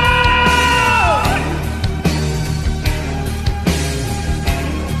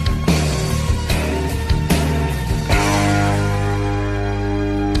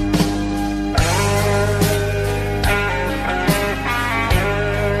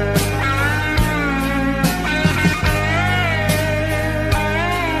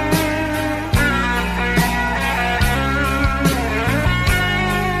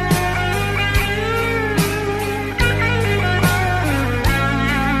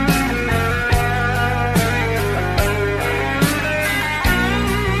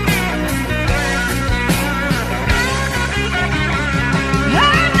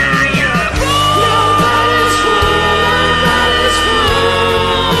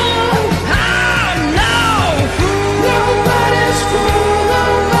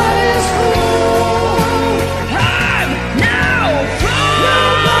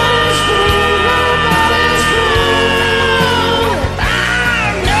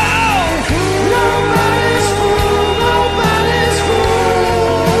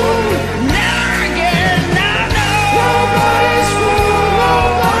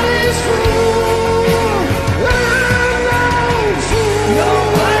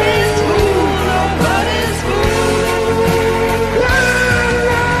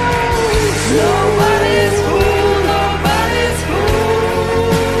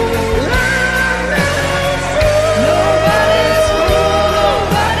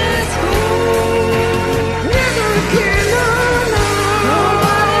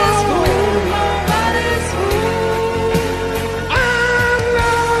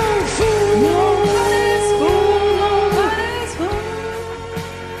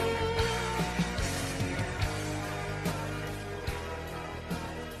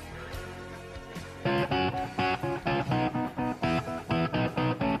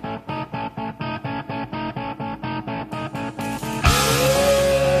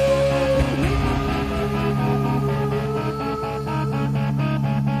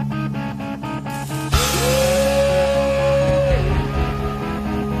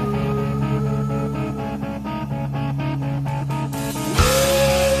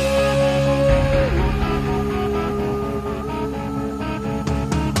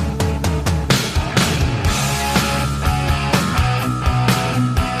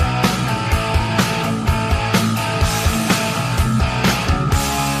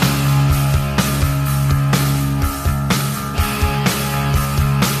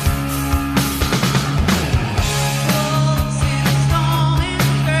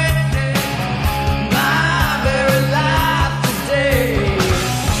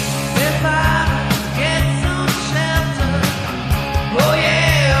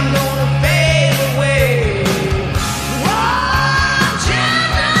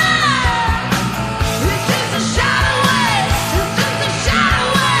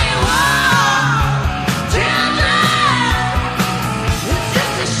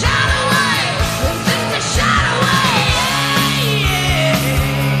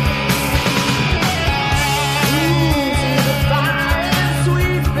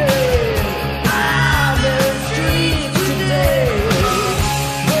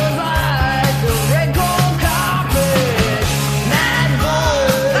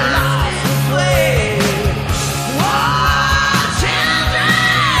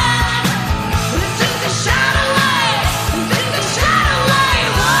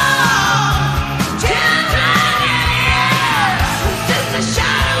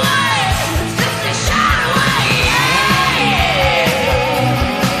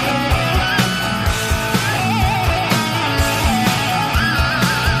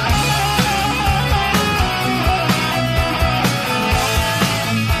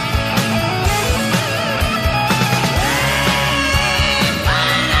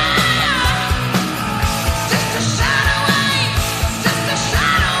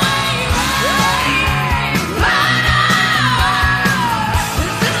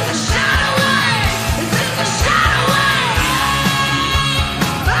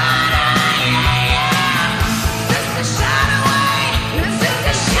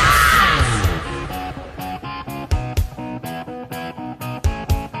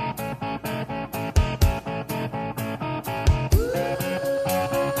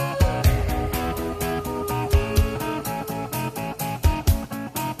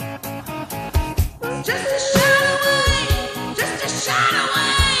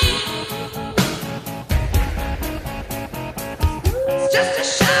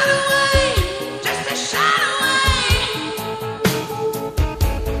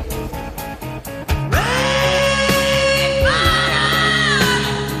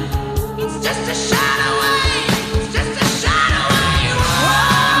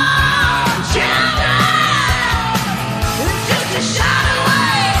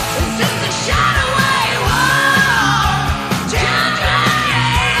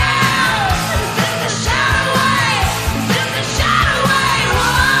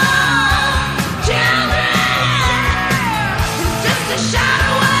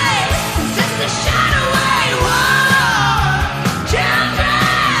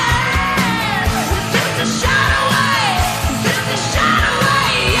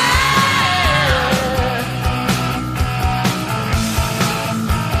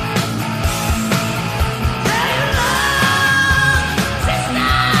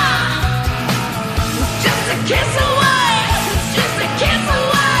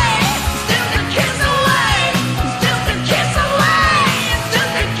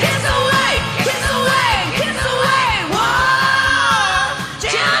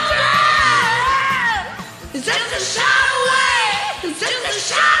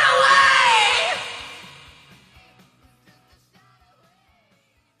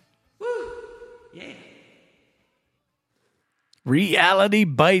 Reality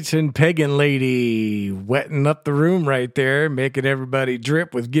Bites and Pagan Lady. Wetting up the room right there, making everybody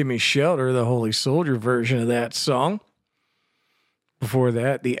drip with Gimme Shelter, the Holy Soldier version of that song. Before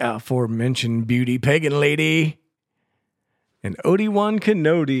that, the aforementioned Beauty Pagan Lady and Obi-Wan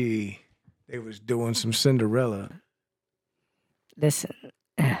Kenobi. They was doing some Cinderella. Listen,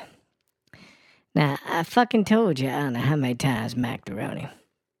 now I fucking told you I don't know how many times, Macaroni.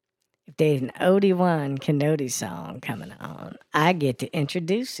 If there's an Obi-Wan Kenobi song coming on, I get to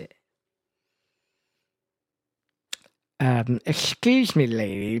introduce it. Excuse me,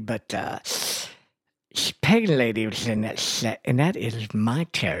 lady, but Pagan Lady was in that set, and that is my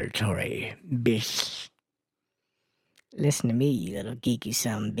territory, bitch. Listen to me, you little geeky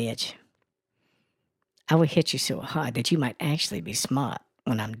son of a bitch. I will hit you so hard that you might actually be smart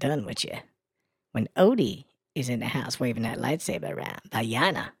when I'm done with you. When Odie is in the house waving that lightsaber around,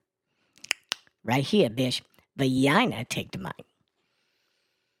 VAyina. Right here, bitch. VAyina, take the mic.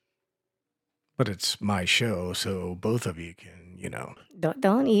 But it's my show, so both of you can,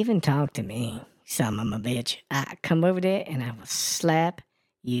 Don't even talk to me, son of a bitch. I come over there and I will slap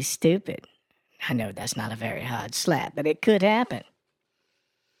you stupid. I know that's not a very hard slap, but it could happen.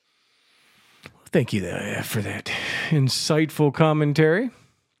 Thank you for that insightful commentary.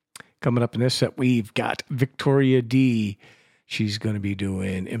 Coming up in this set, we've got Victoria D. She's going to be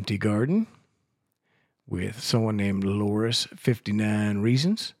doing Empty Garden with someone named Loris 59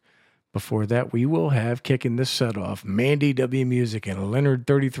 Reasons. Before that, we will have, kicking this set off, Mandy W Music and Leonard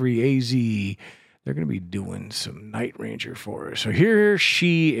 33 AZ. They're going to be doing some Night Ranger for us. So here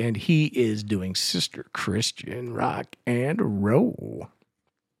she and he is doing Sister Christian Rock and Roll.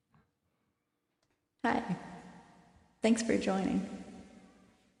 Hi. Thanks for joining.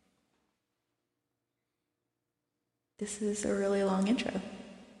 This is a really long intro.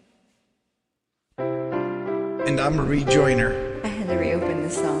 And I'm a rejoiner. I had to reopen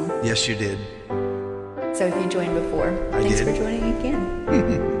this song. Yes, you did. So if you joined before, thanks for joining again.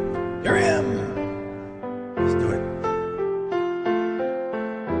 Here I am. Let's do it.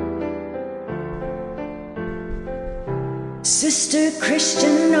 Sister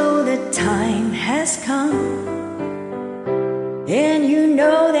Christian, know the time has come, and you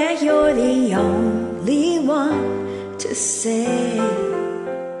know that you're the only one to say,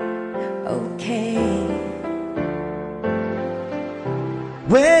 okay.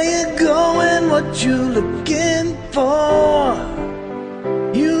 Where you going, what you looking for?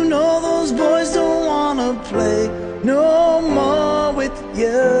 You know those boys don't wanna play no more with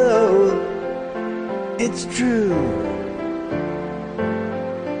you. It's true.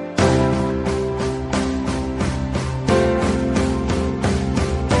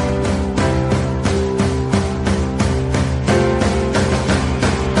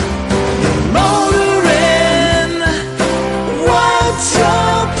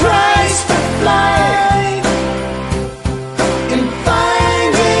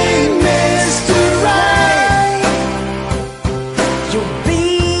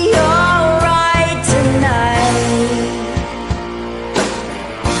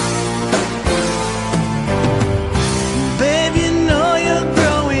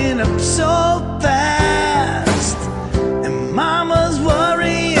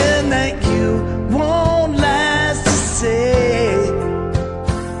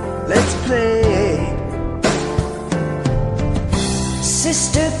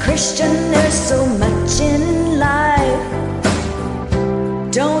 Sister Christian, there's so much in life.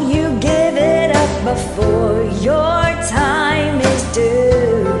 Don't you give it up before your time is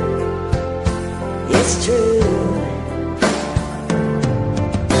due. It's true.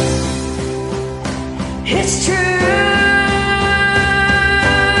 It's true.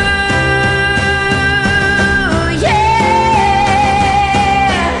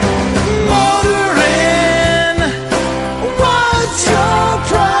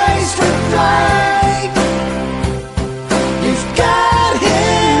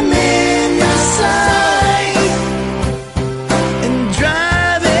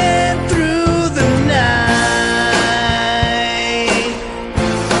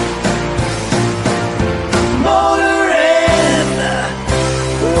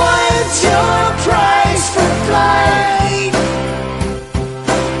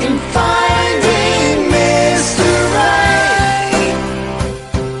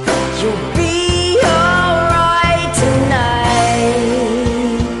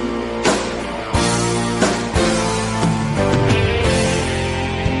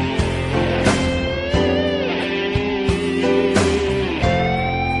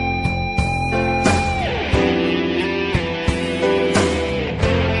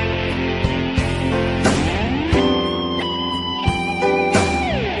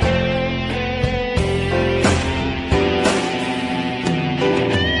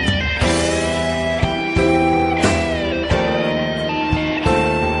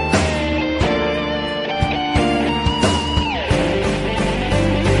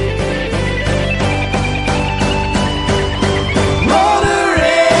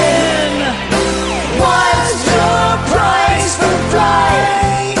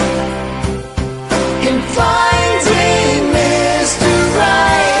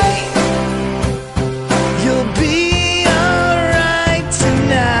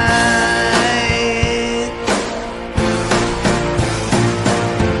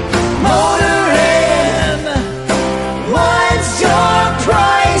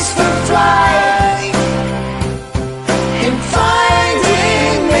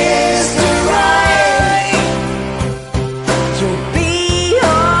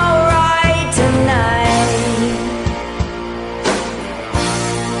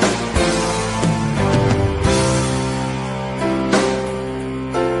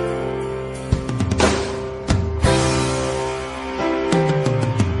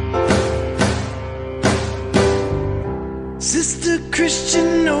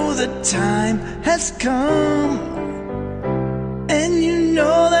 know the time has come, and you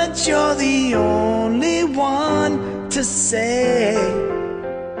know that you're the only one to say,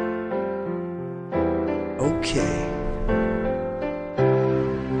 okay.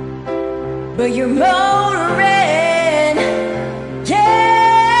 But you're motoring,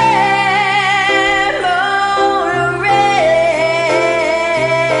 yeah, motoring.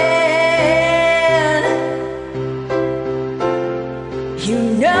 You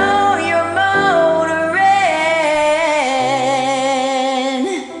know you're motoring.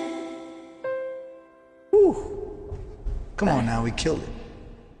 Whew. Come on now, we killed it.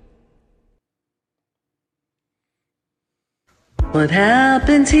 What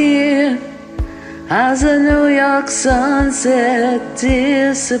happened here as the New York sunset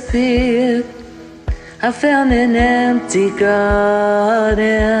disappeared? I found an empty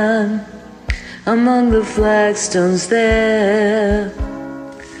garden among the flagstones there.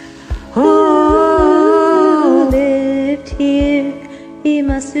 Who lived here? He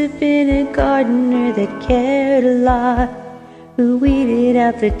must have been a gardener that cared a lot, who weeded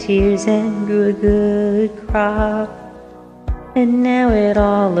out the tears and grew a good crop. And now it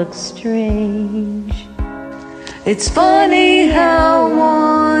all looks strange. It's funny how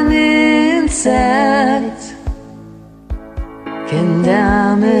one insect can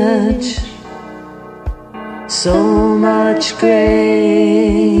damage so much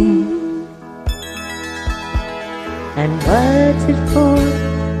grain. And what's it for?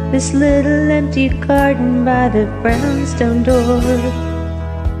 This little empty garden by the brownstone door,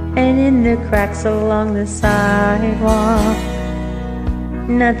 and in the cracks along the sidewalk,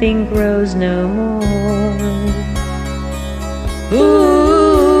 nothing grows no more.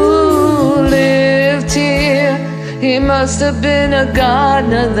 Who lived here? He must have been a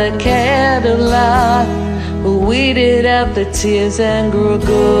gardener that cared a lot, who weeded out the tears and grew a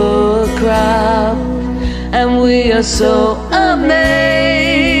good crop. And we are so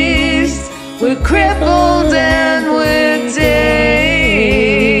amazed, we're crippled and we're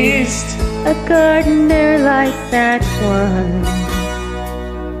dazed. A gardener like that one,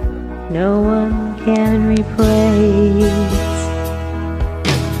 no one can replace.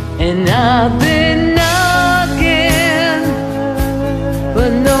 And I've been knocking,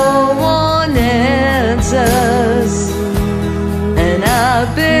 but no one answers. And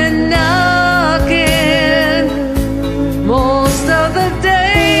I've been knocking most of the day.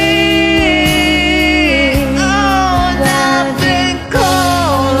 Oh, and I've been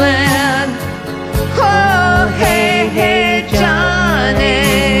calling, oh, hey, hey,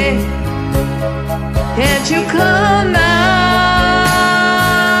 Johnny, can't you come out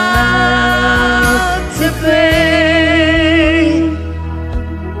to play?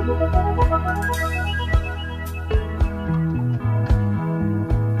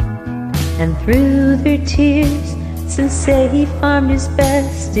 And through their tears, some say he farmed his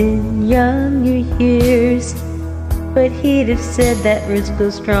best in younger years, but he'd have said that roots go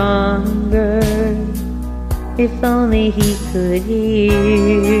stronger if only he could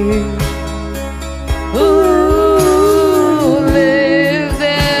hear. Who lived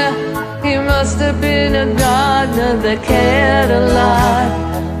there? He must have been a gardener that cared a lot,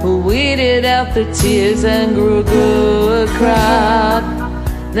 who weeded out the tears and grew a good crop.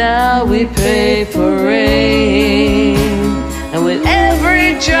 Now we pray for rain, and with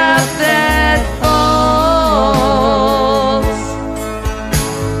every drop that falls,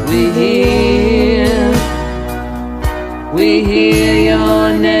 we hear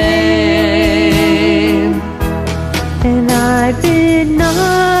your name. And I've been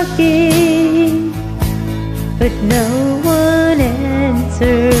knocking, but no one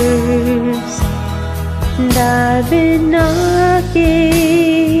answers. And I've been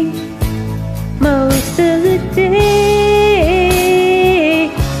knocking most of the day.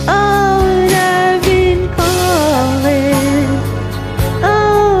 Oh, and I've been calling,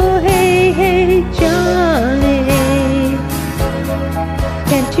 oh, hey, hey, Johnny,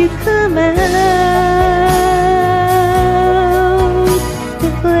 can't you come out to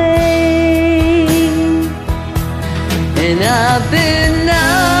play? And I've been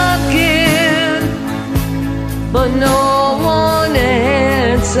knocking, but no one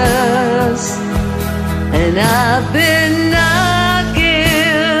answers. And I've been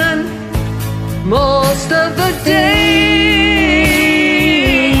knocking most of the day.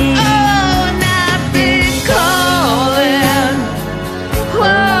 Oh, and I've been calling,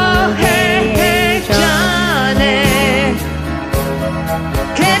 oh, hey, hey, Johnny,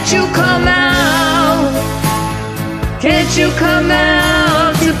 can't you come out? Can't you come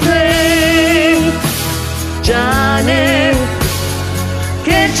out to play? Johnny,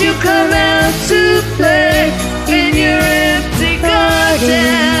 can't Can't you come out to play in your empty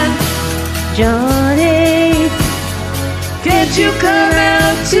garden? Johnny, Can't you come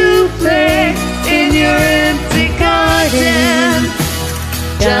out to play in your empty garden?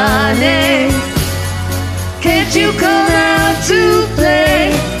 Johnny, can't you come out to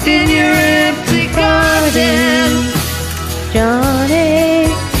play in your empty garden? Johnny,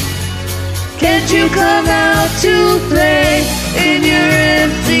 Can't you come out to play in your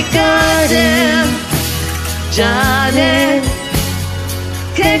empty garden? Johnny,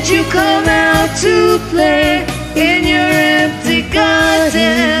 can't you come out to play in your empty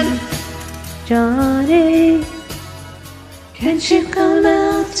garden? Johnny, Can't you come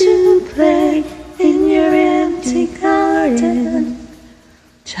out to play in your empty garden?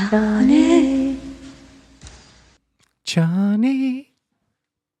 Johnny. Johnny,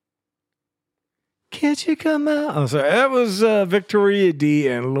 can't you come out? Oh, sorry. That was Victoria D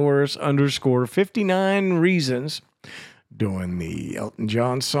and Loris _59 Reasons doing the Elton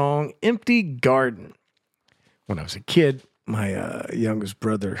John song Empty Garden. When I was a kid, my youngest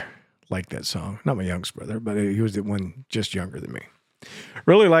brother liked that song. Not my youngest brother, but he was the one just younger than me.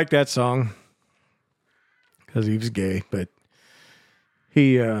 Really liked that song because he was gay, but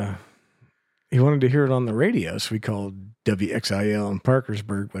he wanted to hear it on the radio, so we called WXIL in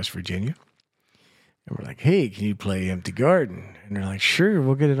Parkersburg, West Virginia. And we're like, hey, can you play Empty Garden? And they're like, sure,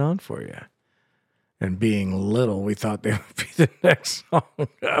 we'll get it on for you. And being little, we thought they would be the next song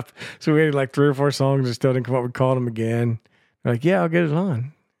up. So we had like 3 or 4 songs and still didn't come up. We called them again. They're like, yeah, I'll get it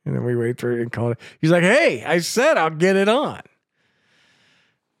on. And then we waited for it and called it. He's like, hey, I said I'll get it on.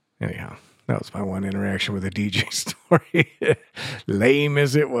 Anyhow, that was my one interaction with a DJ story. Lame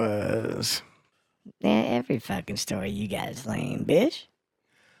as it was. Yeah, every fucking story you got is lame, bitch.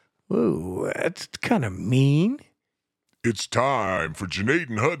 Ooh, that's kind of mean. It's time for Janae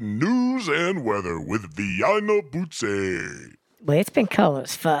and Hutton news and weather with VAyina Pucce. Well, it's been cold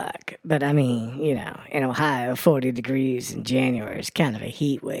as fuck, but I mean, you know, in Ohio, 40 degrees in January is kind of a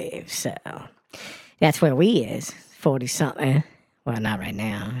heat wave, so that's where we is, 40-something. Well, not right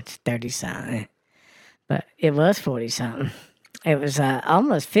now, it's 30-something, but it was 40-something. It was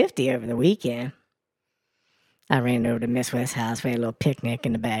almost 50 over the weekend. I ran over to Miss West's house. We had a little picnic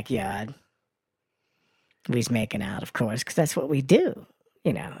in the backyard. We was making out, of course, because that's what we do.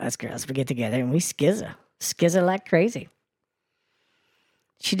 You know, us girls, we get together and we skizzer like crazy.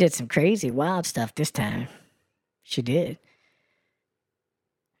 She did some crazy, wild stuff this time. She did.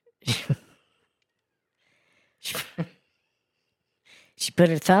 She put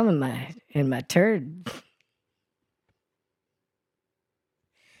her thumb in my turd.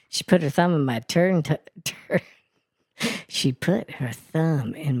 She put her thumb in my turd. She put her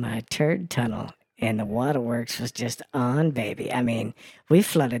thumb in my turd tunnel, and the waterworks was just on, baby. I mean, we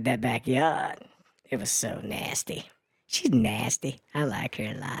flooded that backyard. It was so nasty. She's nasty. I like her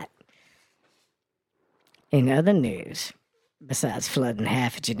a lot. In other news, besides flooding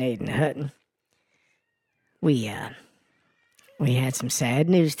half of Janae and Hutton, we had some sad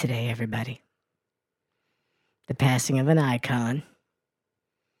news today, everybody. The passing of an icon.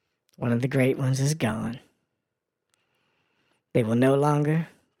 One of the great ones is gone. They will no longer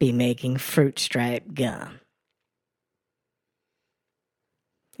be making fruit stripe gum.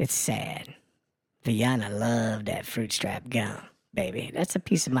 It's sad. VAyina loved that fruit stripe gum, baby. That's a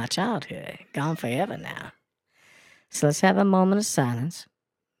piece of my childhood. Gone forever now. So let's have a moment of silence.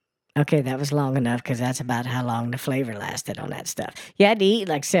 Okay, that was long enough because that's about how long the flavor lasted on that stuff. You had to eat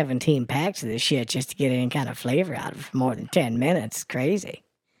like 17 packs of this shit just to get any kind of flavor out of it for more than 10 minutes. It's crazy.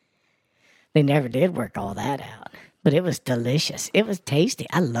 They never did work all that out. But it was delicious. It was tasty.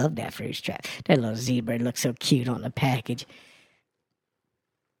 I love that fruit stripe. That little zebra looked so cute on the package.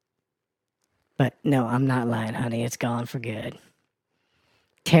 But no, I'm not lying, honey. It's gone for good.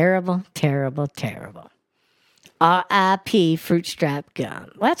 Terrible, terrible, terrible. R.I.P. fruit stripe gum.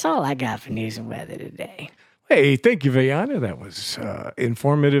 Well, that's all I got for news and weather today. Hey, thank you, VAyina. That was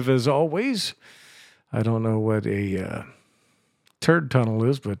informative as always. I don't know what a turd tunnel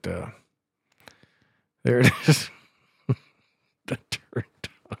is, but there it is. The turd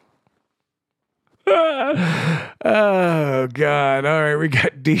tunnel. Oh, God. All right, we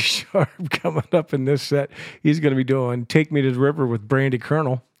got D Sharp coming up in this set. He's going to be doing Take Me to the River with Brandy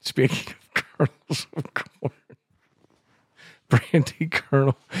Colonel. Speaking of kernels of corn. Brandy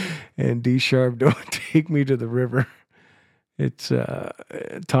Colonel and D Sharp doing Take Me to the River. It's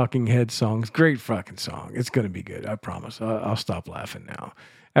Talking Head songs. Great fucking song. It's going to be good. I promise. I'll stop laughing now.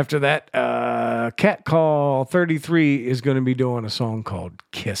 After that, Cat Call 33 is going to be doing a song called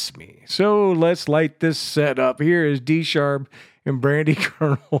Kiss Me. So let's light this set up. Here is D Sharp and Brandy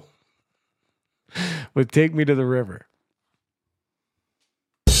Colonel with Take Me to the River.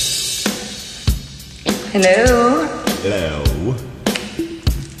 Hello. Hello.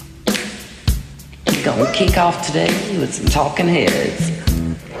 Gonna kick off today with some talking heads.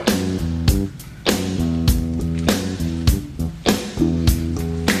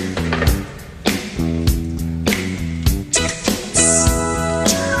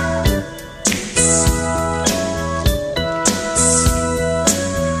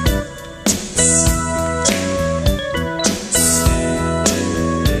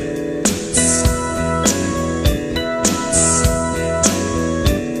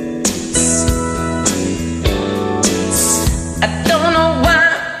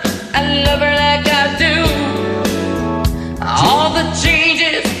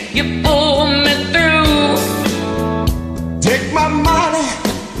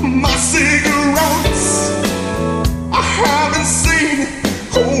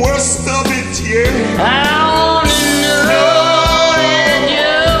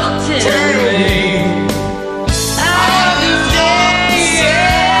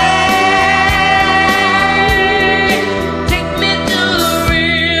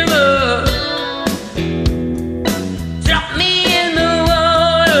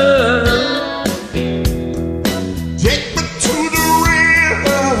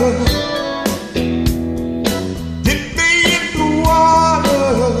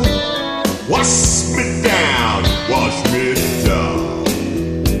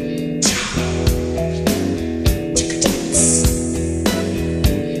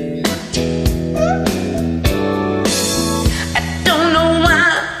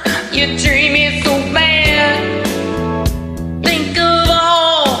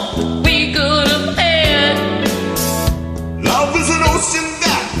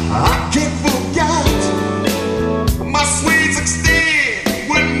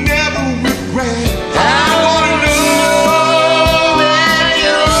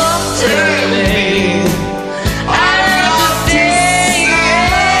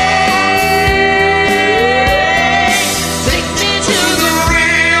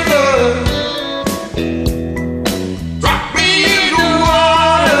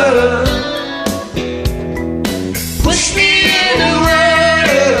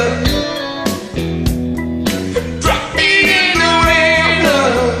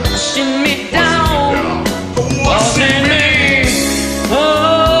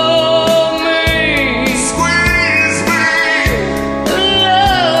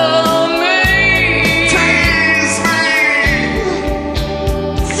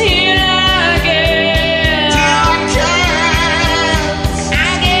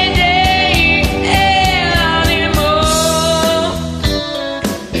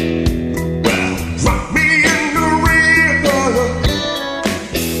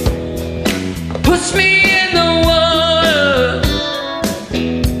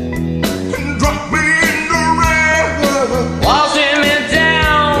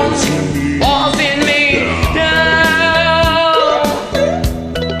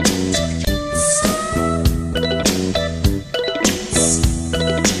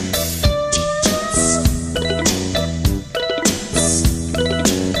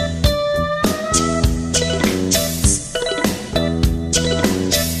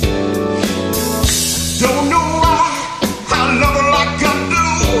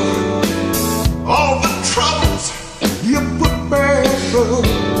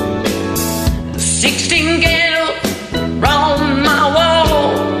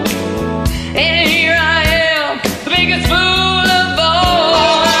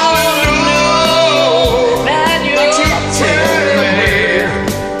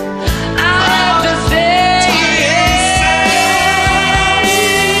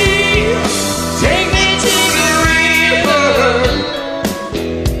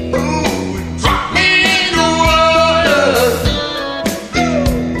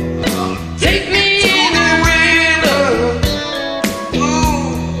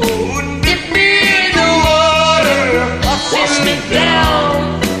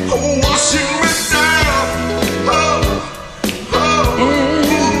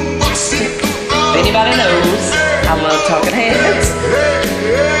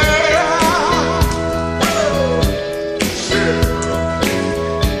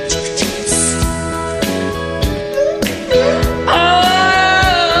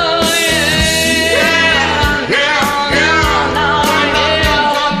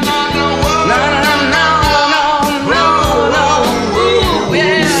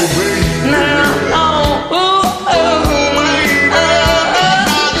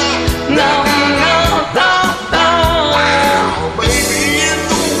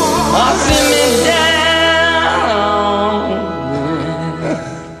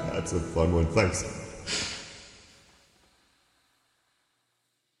 Thanks.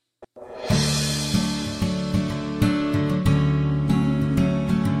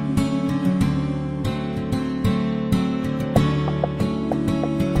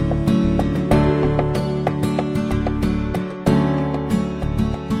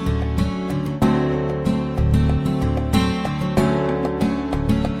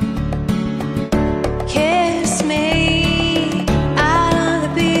 Kiss me out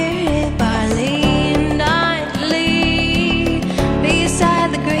of the bearded barley nightly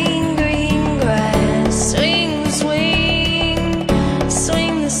beside the green, green grass. Swing, swing,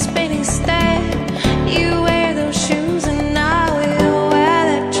 swing the spinning step. You wear those shoes and I will wear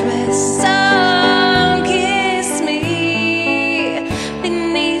that dress. So kiss me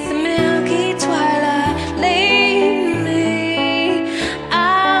beneath the milky twilight. Lead me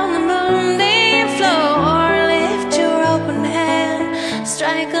on the moonlit floor. Lift your open hand,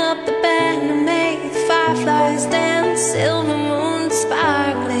 strike up the band and make the fireflies dance. Silver moon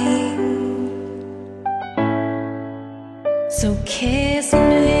sparkling. So kiss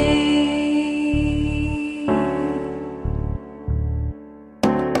me.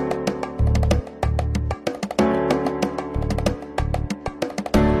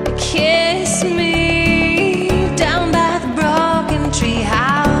 Kiss me down by the broken tree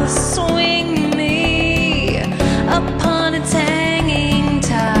house. Swing me upon its hanging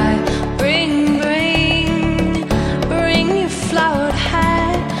tide. Bring, bring, bring your flowered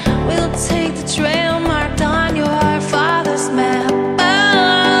hat. We'll take the trail marked on your father's map.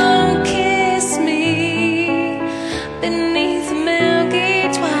 Oh, kiss me beneath the milky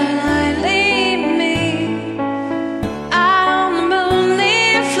twilight. Lead me on the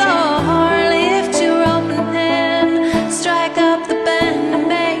moonlit floor. Lift your open hand, strike up the band and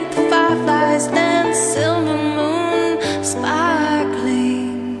make the fireflies dance. Silver moon sparkling.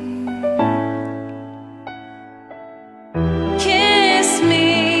 Kiss me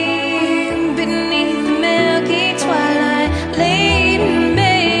beneath the milky twilight. Lead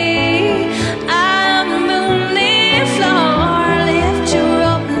me on the moonlit floor. Lift your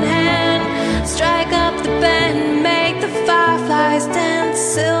open hand, strike up the band, make the fireflies dance.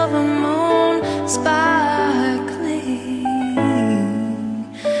 Silver moon sparkling.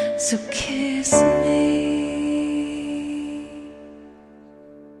 So kiss me.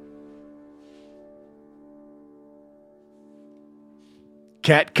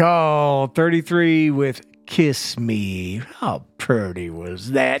 Cat Call 33 with Kiss Me. How pretty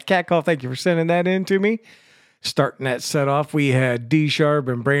was that? Cat Call, thank you for sending that in to me. Starting that set off, we had D Sharp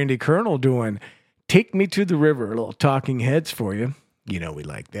and Brandy Colonel doing Take Me to the River. A little Talking Heads for you. You know we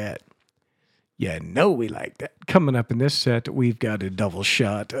like that. Yeah, know we like that. Coming up in this set, we've got a double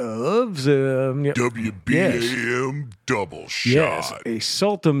shot of WBAM double shot. Yes, a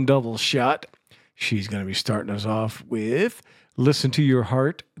Sultan double shot. She's going to be starting us off with Listen to Your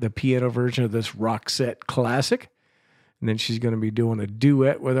Heart, the piano version of this rock set classic. And then she's going to be doing a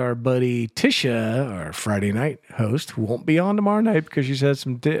duet with our buddy Tisha, our Friday night host, who won't be on tomorrow night because she's had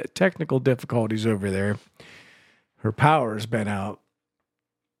some technical difficulties over there. Her power's been out.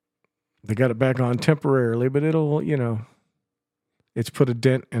 They got it back on temporarily, but it'll, it's put a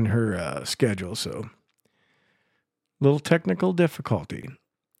dent in her schedule. So, little technical difficulty.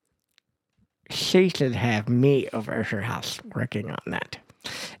 She should have me over at her house working on that.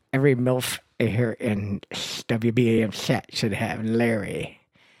 Every MILF here in WBAM set should have Larry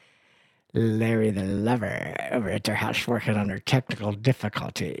the lover, over at their house working on her technical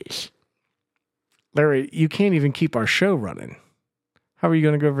difficulties. Larry, you can't even keep our show running. How are you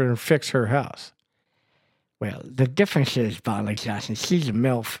going to go over and fix her house? Well, the difference is, Bonnie Johnson, she's a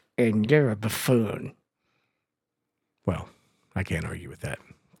MILF and you're a buffoon. Well, I can't argue with that.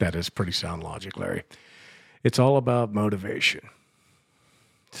 That is pretty sound logic, Larry. It's all about motivation.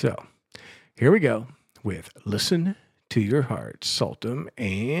 So, here we go with Listen to Your Heart, Sultan,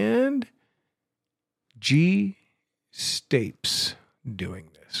 and G. Stapes doing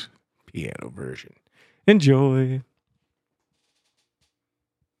this piano version. Enjoy.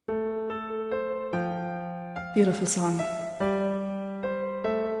 Beautiful song.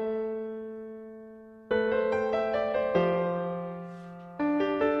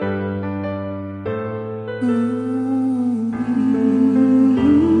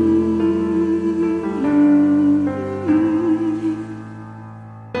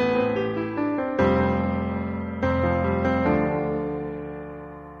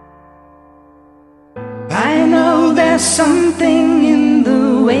 I know there's something in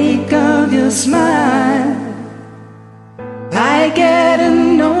the wake of your smile. I get a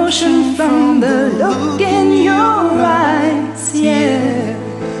notion from the look in your eyes.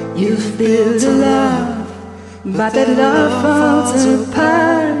 Yeah, you've build a love, but that love falls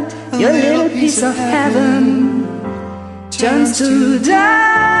apart. Your little piece of heaven turns to dark.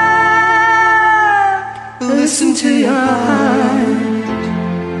 Listen to your heart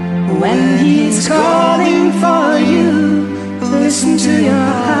when he's calling for you. Listen to your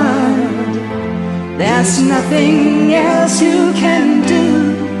heart. There's nothing else you can do.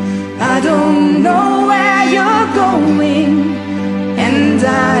 I don't know where you're going, and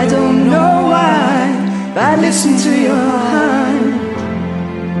I don't know why, but listen to your heart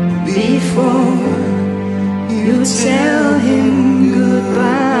before you tell him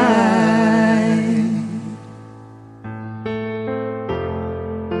goodbye.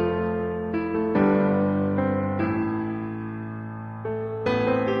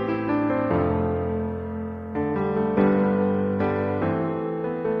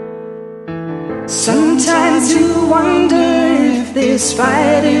 Sometimes you wonder if this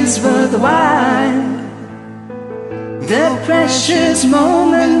fight is worthwhile. The precious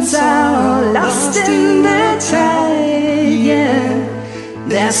moments are all lost in the tide, yeah.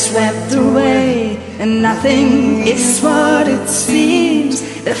 They're swept away and nothing is what it seems.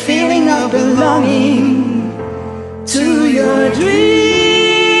 The feeling of belonging to your dreams.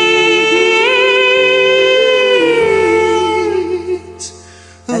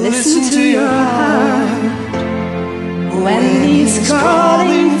 Listen to your heart when he's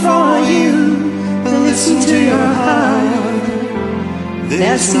calling for you. Listen to your heart.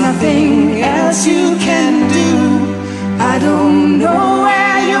 There's nothing else you can do. I don't know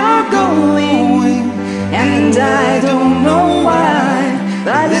where you're going, and I don't know why,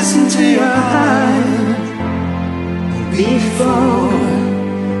 but listen to your heart before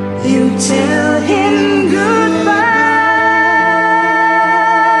you tell him goodbye.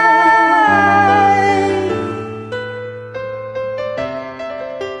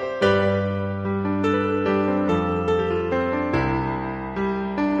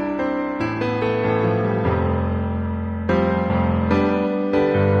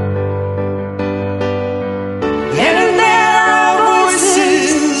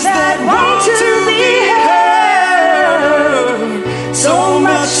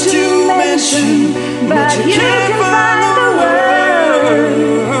 But you can find the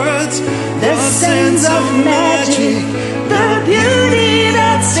words, the sense of magic, the beauty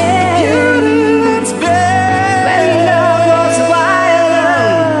that's there. When love was wilder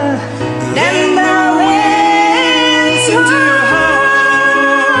than the winds. Listen to your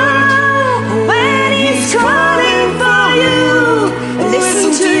heart when he's calling for you. Listen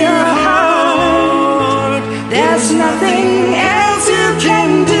to your heart. There's nothing else you can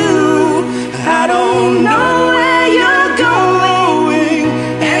do. I don't know where you're going,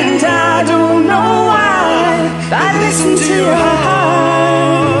 and I don't know why, but listen to your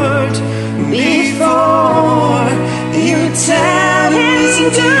heart before you tell him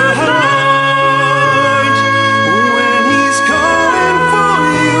to heart when he's calling for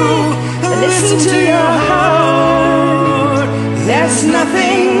you. Listen to your heart. There's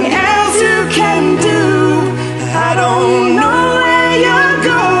nothing else you can do. I don't know where you're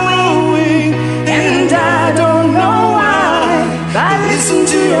going, and I don't know why, but listen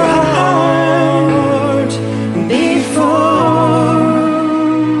to your heart before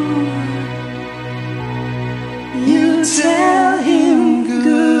you tell him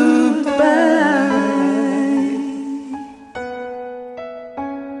goodbye.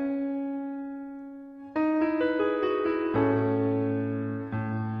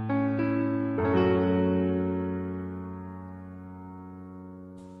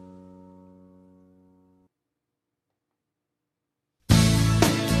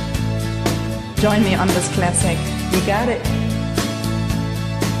 Join me on this classic. You got it.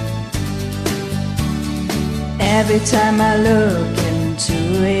 Every time I look into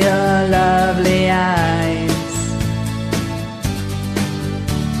your lovely eyes,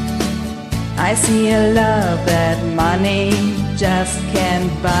 I see a love that money just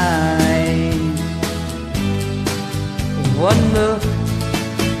can't buy. One look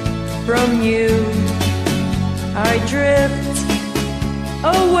from you, I drift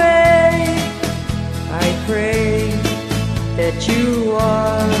away. I pray that you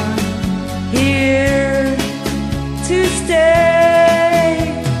are here to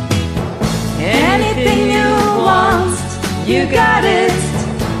stay. Anything you want, you got it.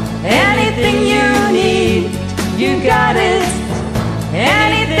 Anything you need, you got it.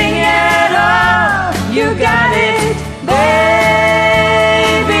 Anything at all, you got it, baby.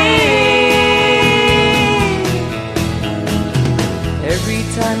 Every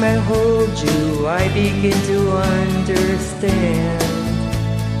time I hold you, I begin to understand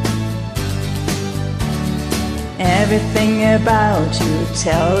Everything about you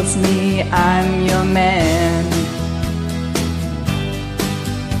tells me I'm your man.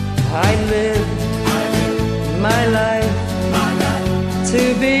 I live my life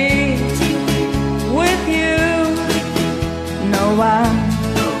to be with you. No one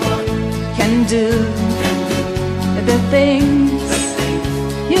can do the things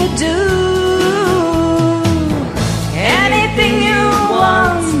you do. Anything you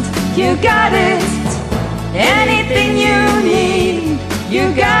want, you got it. Anything you need,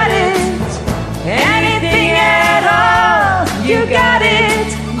 you got it. Anything at all, you got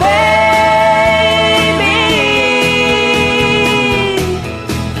it, baby.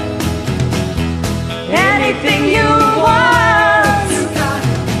 Anything you want,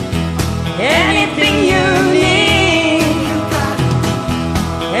 anything you need,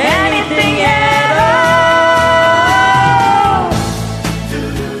 anything at all.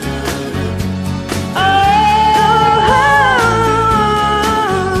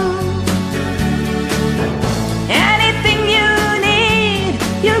 Anything you need,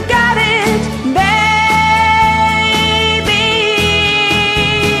 you got it, baby.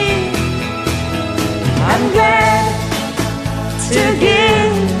 I'm glad to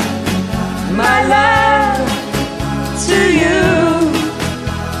give my love to you.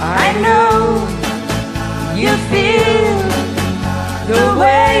 I know you feel the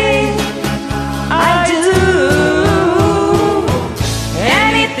way I do.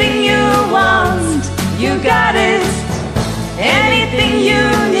 Anything you want, you got it. Anything you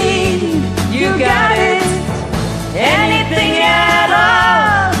need, you got it. Anything at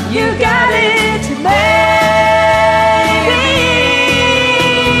all, you got it, baby.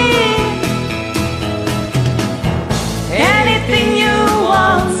 Anything you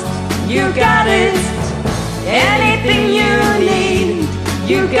want, you got it. Anything you need,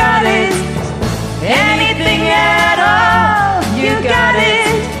 you got it. Anything at all, you got it,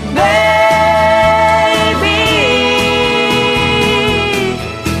 baby.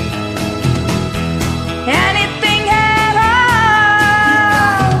 Anything at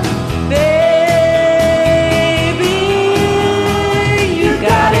all, baby, you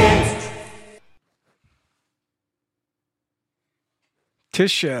got it.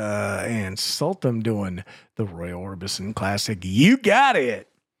 Tisha and Sultan doing the Roy Orbison classic, You Got It.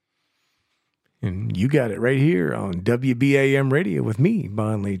 And you got it right here on WBAM Radio with me,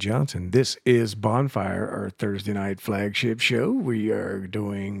 Bon Lee Johnson. This is Bonfire, our Thursday night flagship show. We are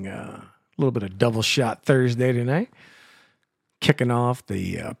doing a little bit of double shot Thursday tonight, kicking off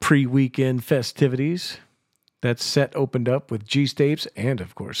the pre-weekend festivities. That set opened up with G-Stapes and,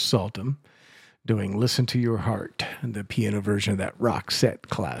 of course, Sultan doing Listen to Your Heart, the piano version of that Roxette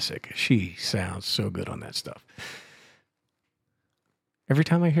classic. She sounds so good on that stuff. Every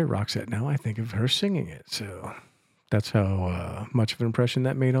time I hear Roxette now, I think of her singing it. So that's how much of an impression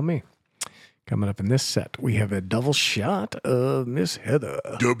that made on me. Coming up in this set, we have a double shot of Miss Heather.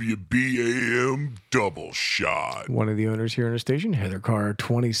 WBAM double shot. One of the owners here on the station, Heather Carr,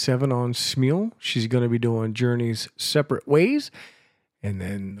 27 on Smule. She's going to be doing Journey's Separate Ways. And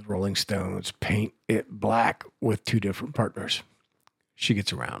then the Rolling Stones, Paint It Black, with two different partners. She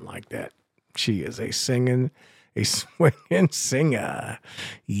gets around like that. She is a swinging singer.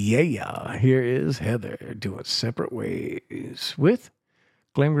 Yeah. Here is Heather doing Separate Ways with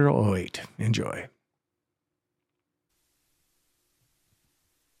Glam Girl 08. Enjoy.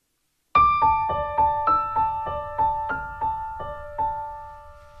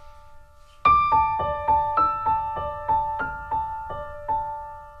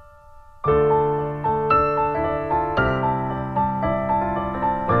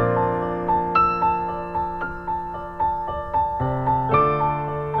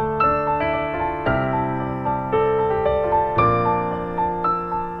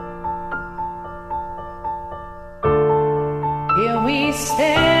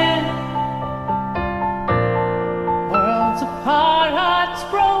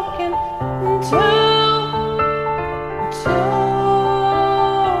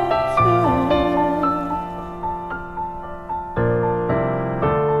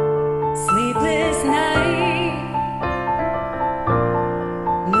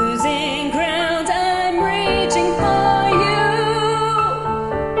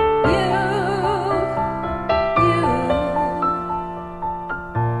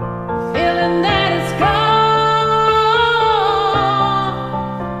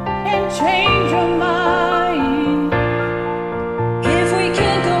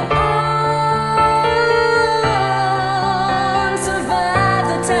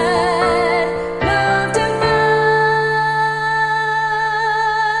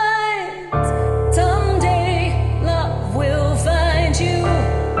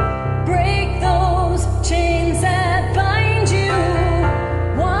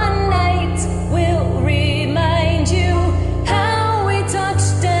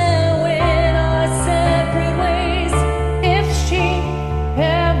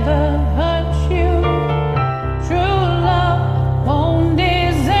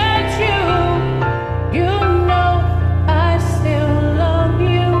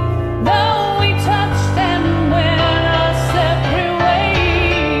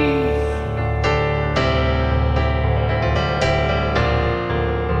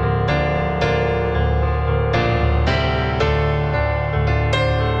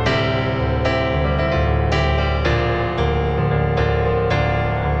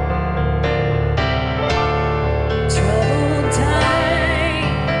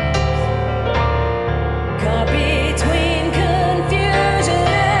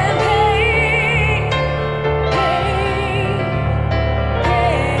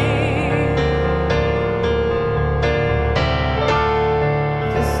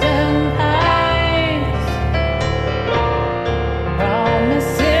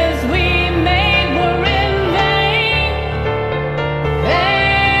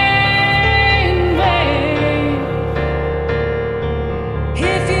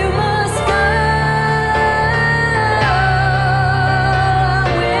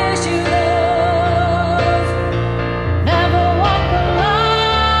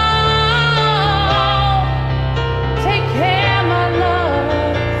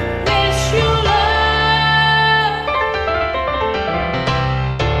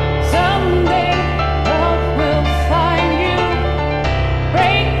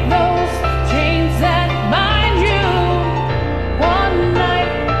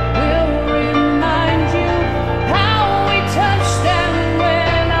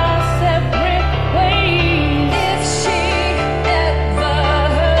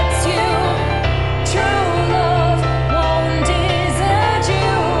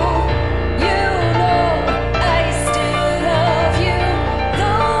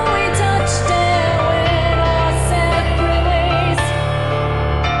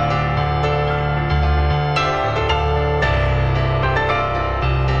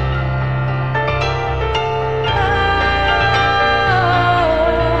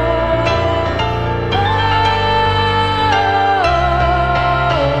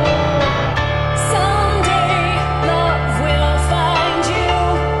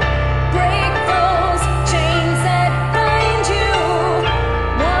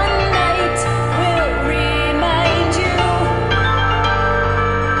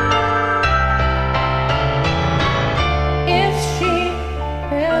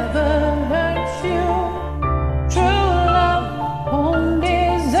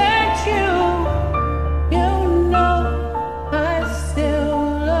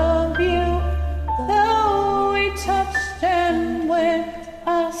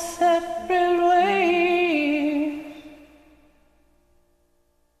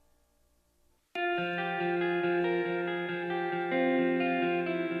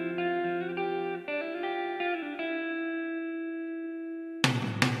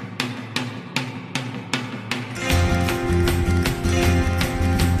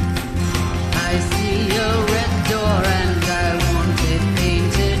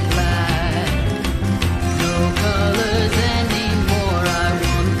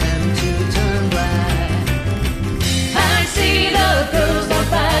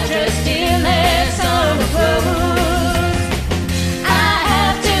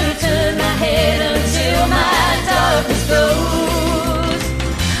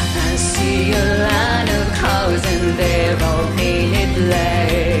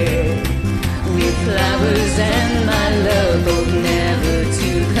 black. With flowers and my love hope never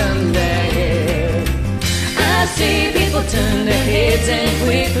to come back. I see people turn their heads and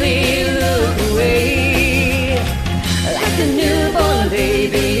quickly look away. Like a newborn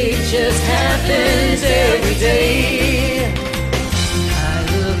baby, it just happens every day. I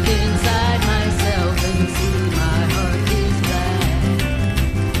look inside myself and see my heart is black.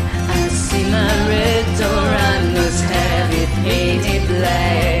 I see my red door, I must have it painted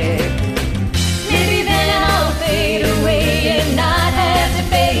black. Maybe then I'll fade away and not have to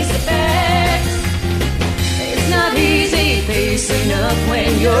face the facts. It's not easy facing up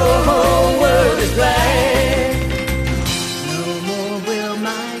when your whole world is black. No more will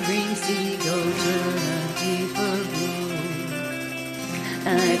my green seagull turn a deeper blue.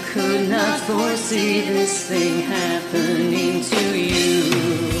 I could not foresee this thing happening to you.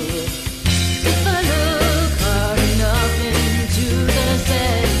 If I look hard enough into the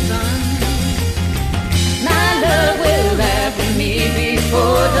setting sun, my love will laugh at me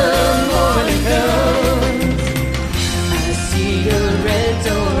before the morning comes. I see a red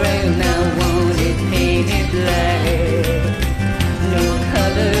door and I want it painted black. No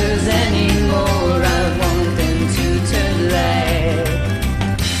colors anymore, I want them to turn black.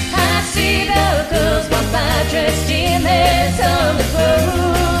 I see the girls walk by dressed in their summer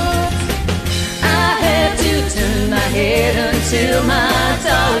clothes. I have to turn my head until my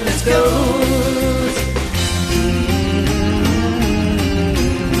darkness goes.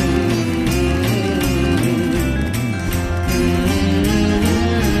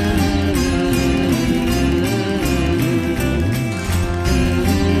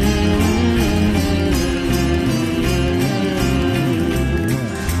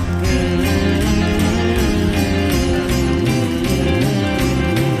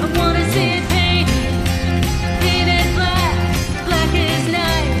 I wanna see it painted, painted black, black as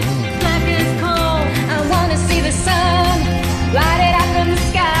night, black as cold. I wanna see the sun light it up in the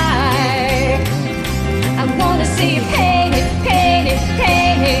sky. I wanna see it painted, painted,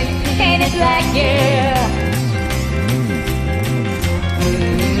 painted, painted black, yeah.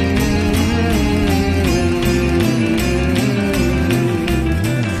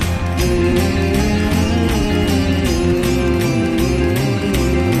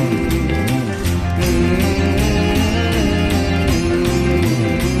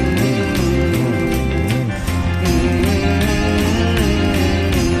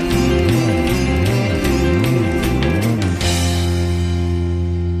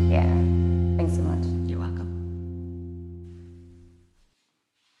 Yeah. Thanks so much. You're welcome.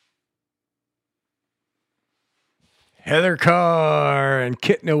 Heather Carr and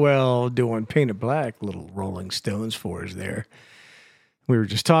Kit Noel doing Painted Black, little Rolling Stones for us there. We were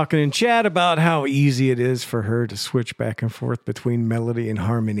just talking in chat about how easy it is for her to switch back and forth between melody and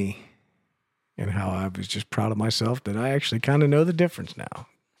harmony, and how I was just proud of myself that I actually kind of know the difference now.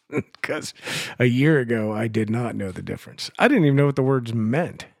 Because a year ago, I did not know the difference. I didn't even know what the words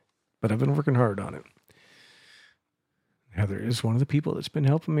meant, but I've been working hard on it. Heather is one of the people that's been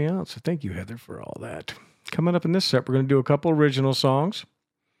helping me out, so thank you, Heather, for all that. Coming up in this set, we're going to do a couple original songs.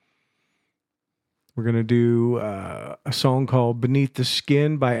 We're going to do a song called Beneath the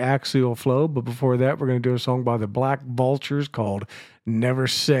Skin by Axial Flow, but before that, we're going to do a song by the Black Vultures called Never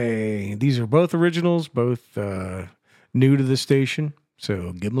Say. These are both originals, both new to the station,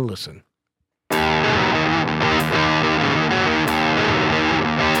 so give them a listen. I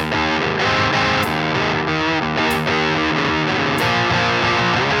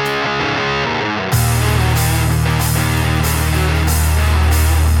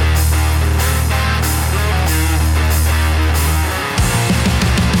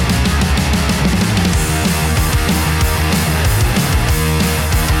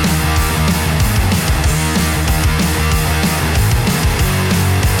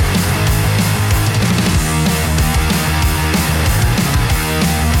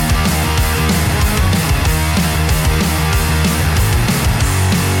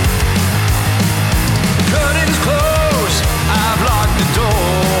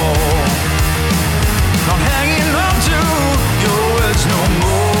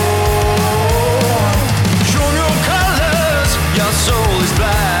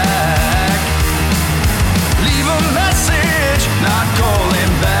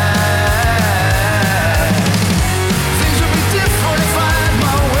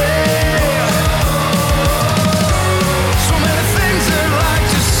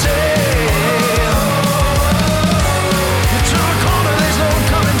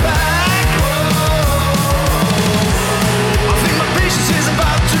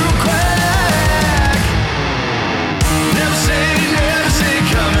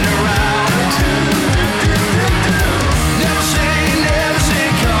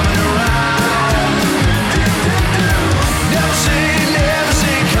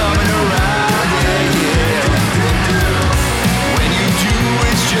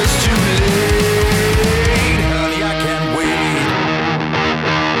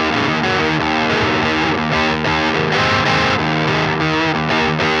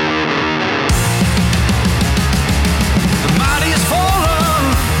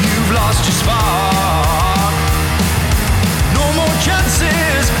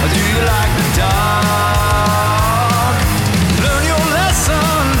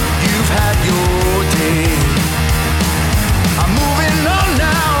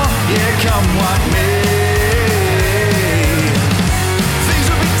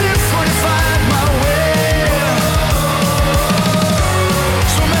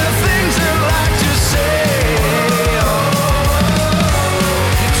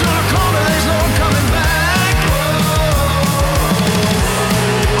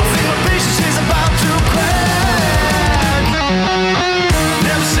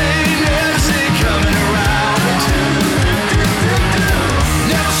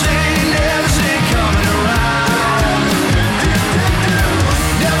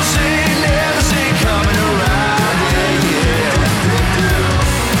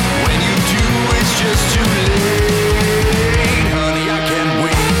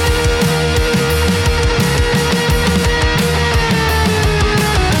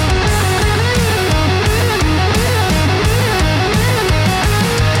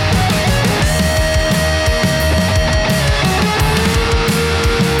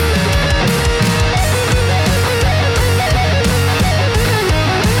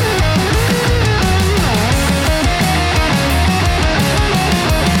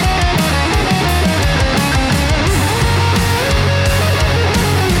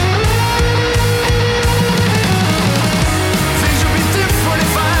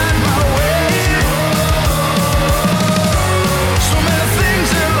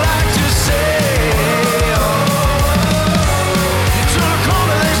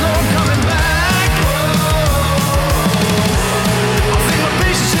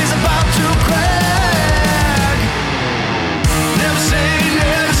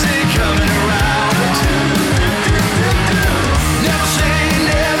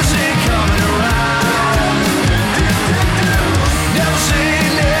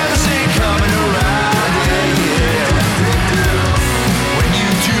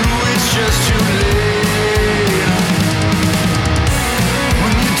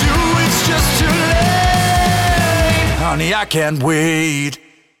can't wait.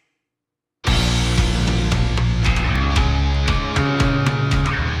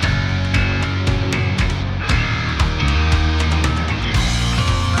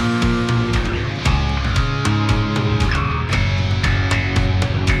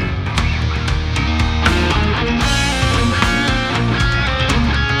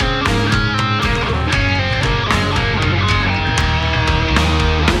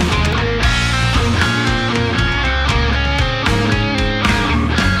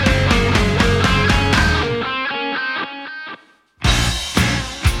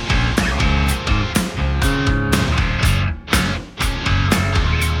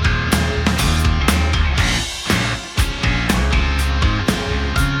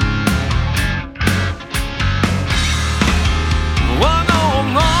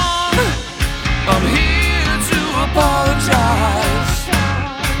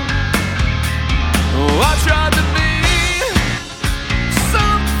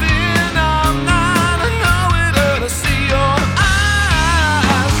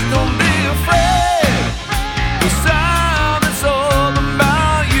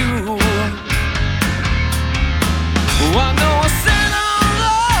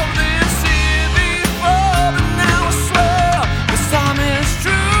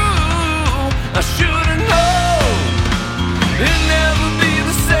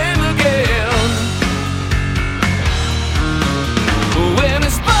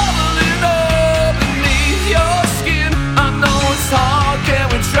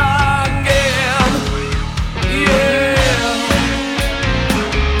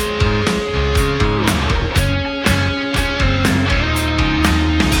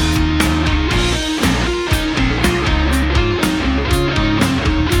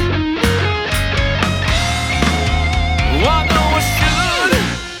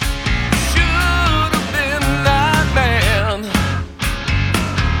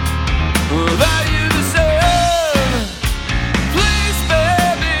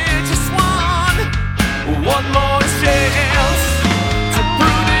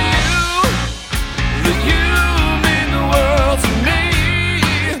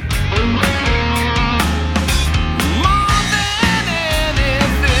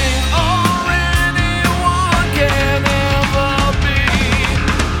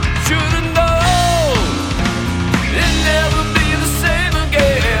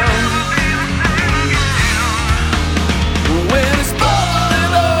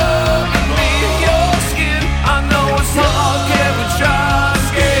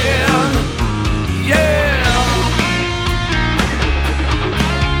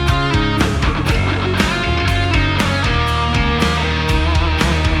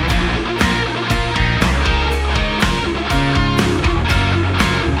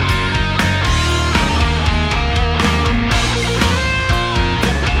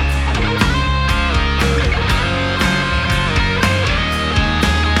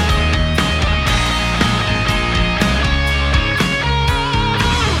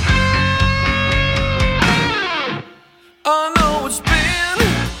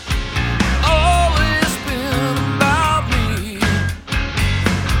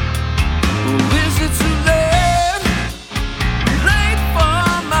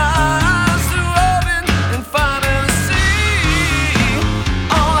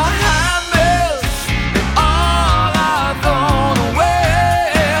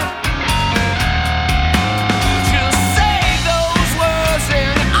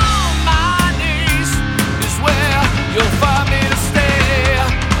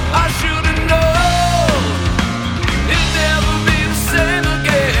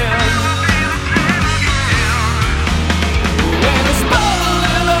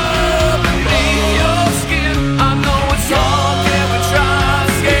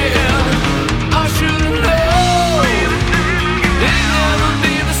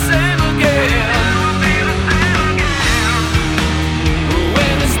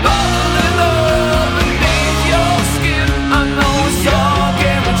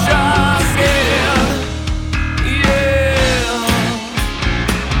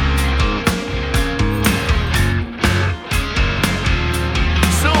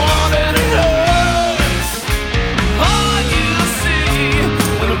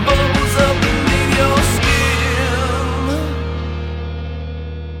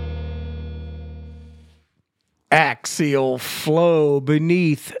 Axial Flow,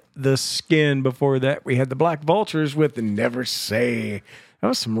 Beneath the Skin. Before that, we had the Black Vultures with Never Say. That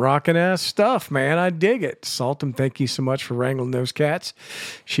was some rockin' ass stuff, man. I dig it. Saltum, thank you so much for wrangling those cats.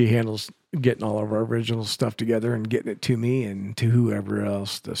 She handles getting all of our original stuff together and getting it to me and to whoever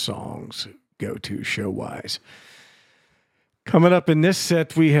else the songs go to show-wise. Coming up in this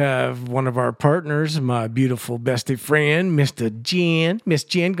set, we have one of our partners, my beautiful bestie friend, Mr. Jen. Miss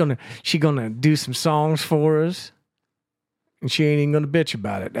Jen, she gonna do some songs for us. And she ain't even gonna bitch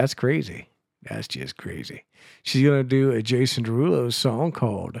about it. That's crazy. That's just crazy. She's gonna do a Jason Derulo song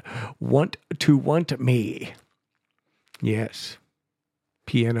called Want to Want Me. Yes.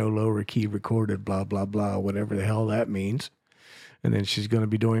 Piano lower key recorded, blah, blah, blah, whatever the hell that means. And then she's going to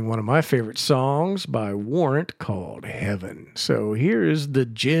be doing one of my favorite songs by Warrant called Heaven. So here is the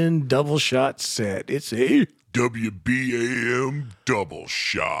Jen double shot set. It's a WBAM double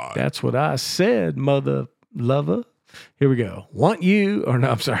shot. That's what I said, mother lover. Here we go. Want you, or no,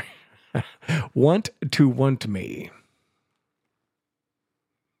 I'm sorry. Want to Want Me.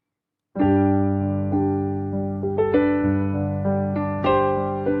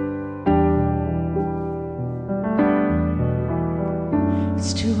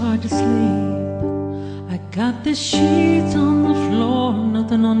 It's too hard to sleep. I got the sheets on the floor,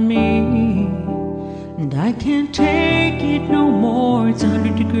 nothing on me. And I can't take it no more, it's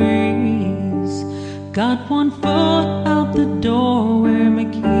 100 degrees. Got one foot out the door, where are my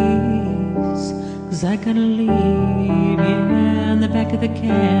keys? 'Cause I gotta leave, yeah, in the back of the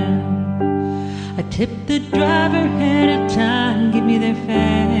cab. I tipped the driver ahead of time, get me there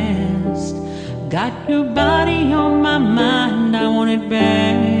fast. Got your body on my mind, I want it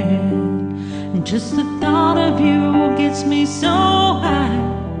bad. And just the thought of you gets me so high,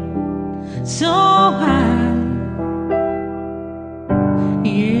 so high.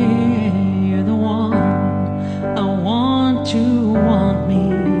 Yeah, you're the one I want to want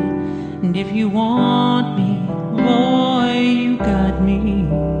me. And if you want me, boy, you got me.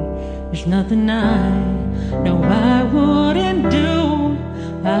 There's nothing I wouldn't do,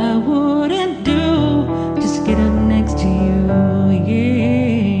 I wouldn't do just to get up next to you.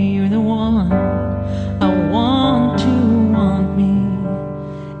 Yeah, you're the one I want to want me.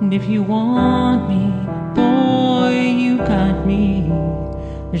 And if you want me, boy, you got me.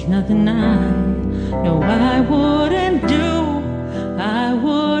 There's nothing I wouldn't do, I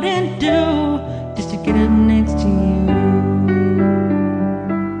wouldn't do just to get up next to you.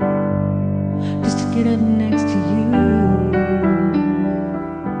 Just to get up next to you.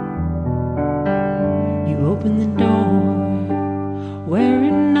 Open the door,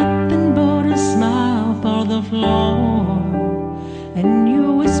 wearing nothing but a smile for the floor. And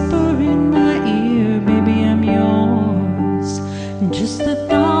you whisper in my ear, baby, I'm yours. And just the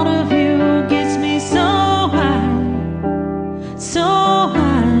thought of you gets me so high, so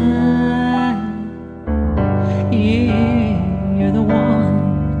high. Yeah, you're the one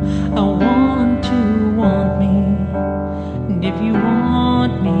I want to want me. And if you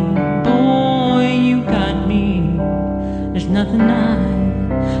want me, boy, you got me. There's nothing I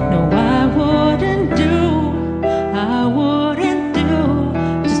wouldn't do, I wouldn't do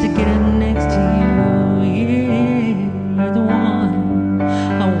just to get up next to you. Yeah, you're the one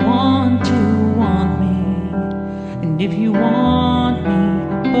I want to want me. And if you want me,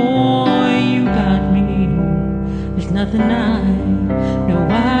 boy, you got me. There's nothing I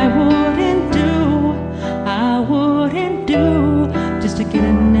wouldn't do, I wouldn't do just to get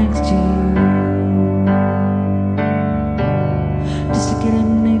up next to you. Just to get up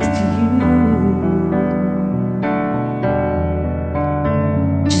next to you.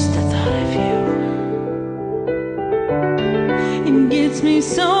 Just the thought of you, it gets me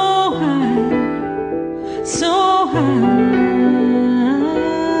so high, so high.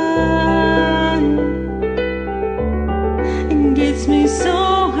 It gets me so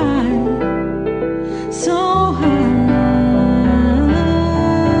high, so high.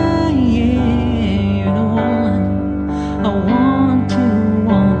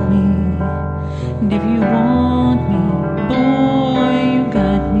 And if you want me, boy, you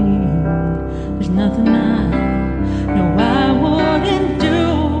got me. There's nothing I wouldn't do,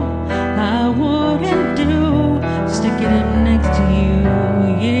 I wouldn't do just to get up next to you.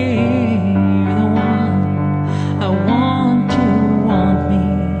 Yeah, you're the one I want to want me.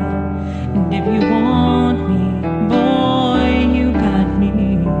 And if you want me, boy, you got me.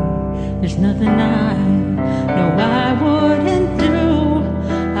 There's nothing I wouldn't do,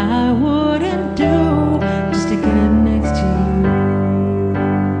 I wouldn't do just to get up next to you.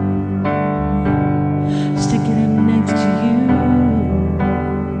 Just to get up next to you.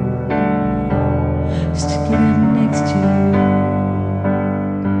 Just to get up next to you.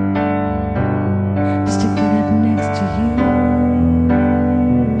 Just to get up next to you.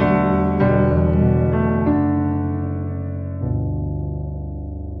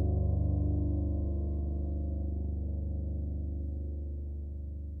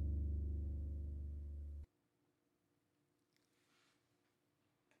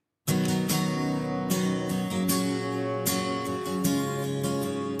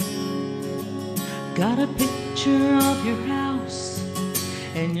 Got a picture of your house,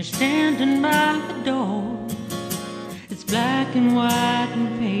 and you're standing by the door. It's black and white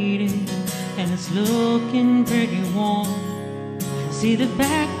and faded, and it's looking pretty warm. See the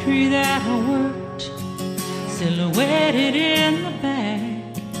factory that I worked, silhouetted in the back.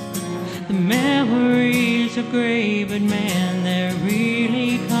 The memories are gray, but man, they're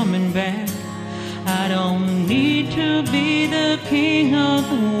really coming back. I don't need to be the king of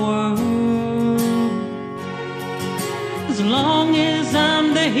the world, as long as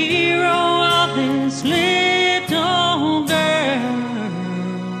I'm the hero of this little girl.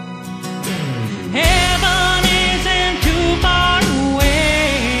 Heaven isn't too far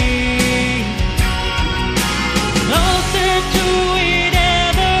away, closer to it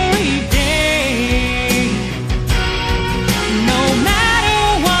every day. No matter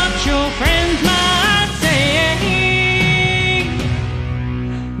what your friends might say.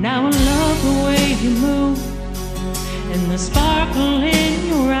 Now I love the way you move and the sparkle in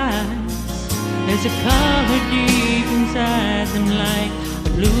your eyes. There's a color deep inside them like a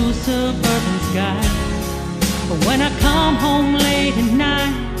blue suburban sky. But when I come home late at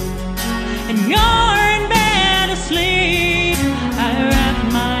night and you're in bed asleep, I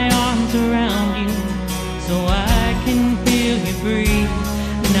wrap my arms around you so I can feel you breathe.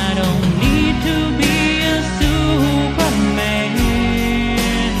 And I don't need to be a Superman,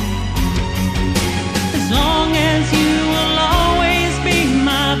 as long as you will always be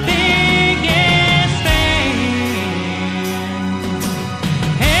my biggest fan.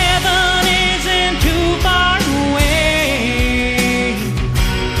 Heaven isn't too far away,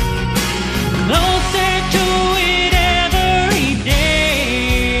 closer to it every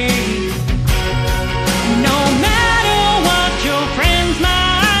day. No matter what your friends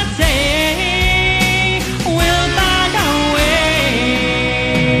might say, we'll find our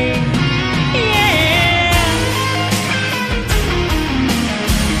way. Yeah.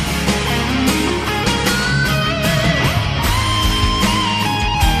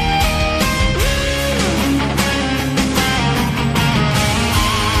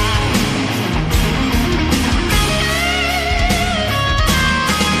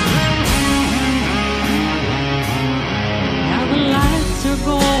 Now the lights are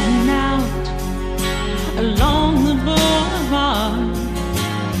going out along the boulevard.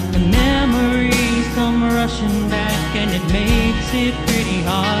 The memories come rushing back, and it makes it pretty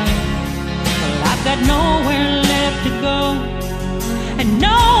hard. Well, I've got nowhere left to go, and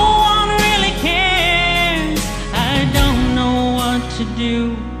no one really cares. I don't know what to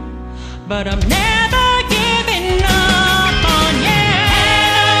do, but I'm never giving up on you.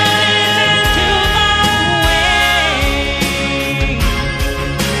 Heaven isn't too far away,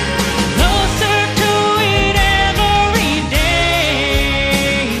 closer to it every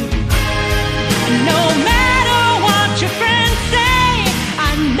day. No matter what your friends say, I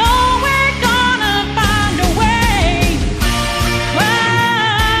know we're gonna find a way.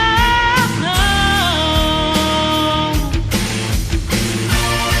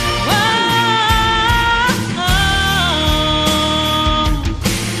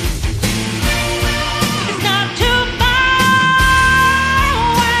 It's not too far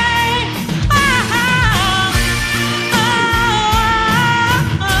away.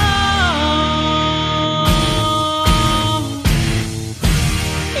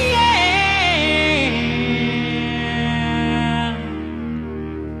 Yeah.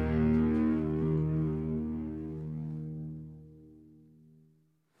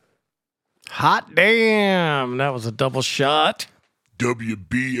 Hot damn. That was a double shot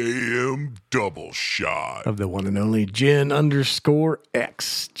WBAM double shot. of the one and only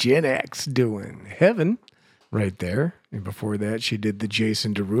Gen_X. Gen X doing Heaven right there. And before that, she did the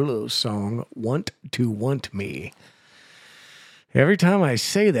Jason Derulo song, Want to Want Me. Every time I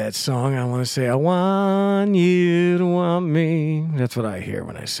say that song, I want to say, I want you to want me. That's what I hear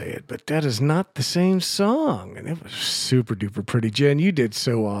when I say it. But that is not the same song. And it was super duper pretty. Jen, you did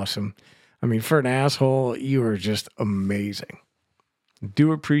so awesome. I mean, for an asshole, you are just amazing.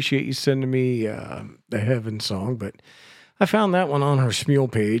 Do appreciate you sending me the Heaven song, but I found that one on her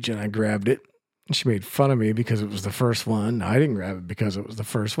Smule page and I grabbed it. And she made fun of me because it was the first one. I didn't grab it because it was the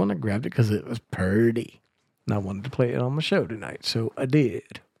first one. I grabbed it because it was pretty. And I wanted to play it on my show tonight, so I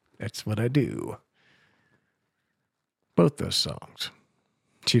did. That's what I do. Both those songs.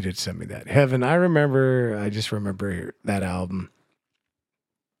 She did send me that. Heaven, I just remember that album.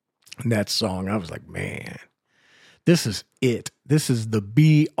 And that song, I was like, man, this is it. This is the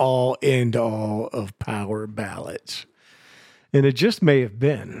be-all, end-all of power ballads. And it just may have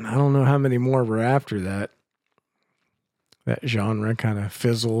been. I don't know how many more were after that. That genre kind of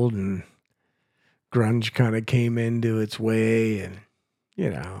fizzled and grunge kind of came into its way, and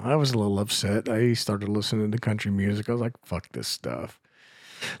I was a little upset. I started listening to country music. I was like, fuck this stuff.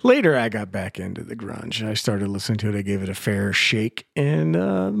 Later, I got back into the grunge. I started listening to it. I gave it a fair shake, and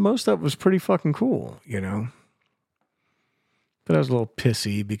most of it was pretty fucking cool, But I was a little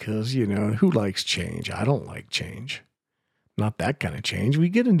pissy because, who likes change? I don't like change. Not that kind of change. We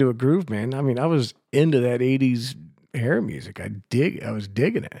get into a groove, man. I mean, I was into that 80s hair music. I was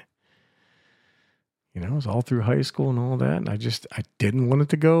digging it. It was all through high school and all that, and I didn't want it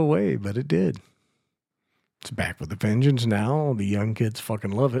to go away, but it did. It's back with a vengeance now. The young kids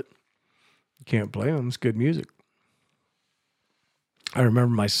fucking love it. You can't blame them. It's good music. I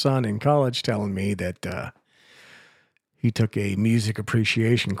remember my son in college telling me that he took a music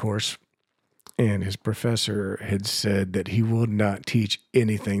appreciation course, and his professor had said that he would not teach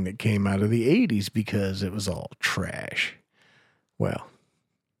anything that came out of the 80s because it was all trash. Well,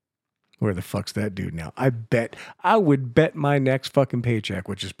 where the fuck's that dude now? I would bet my next fucking paycheck,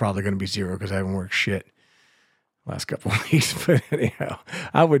 which is probably going to be zero because I haven't worked shit last couple of weeks. But anyhow,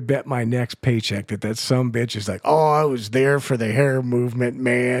 I would bet my next paycheck that sumbitch is like, oh, I was there for the hair movement,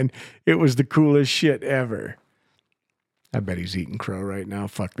 man. It was the coolest shit ever. I bet he's eating crow right now.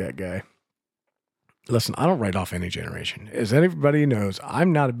 Fuck that guy. Listen, I don't write off any generation. As everybody knows,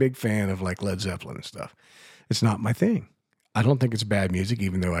 I'm not a big fan of like Led Zeppelin and stuff. It's not my thing. I don't think it's bad music,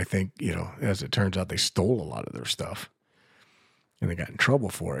 even though I think, as it turns out, they stole a lot of their stuff and they got in trouble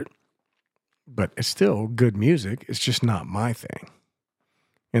for it. But it's still good music. It's just not my thing.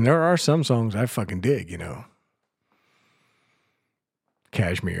 And there are some songs I fucking dig,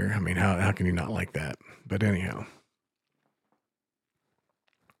 Cashmere. I mean, how can you not like that? But anyhow.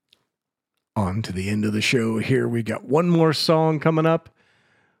 On to the end of the show here. We got one more song coming up.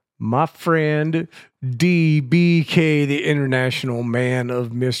 My friend DBK, the International Man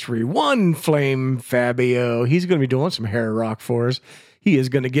of Mystery, One Flame Fabio. He's going to be doing some hair rock for us. He is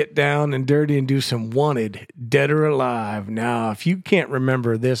going to get down and dirty and do some Wanted, Dead or Alive. Now, if you can't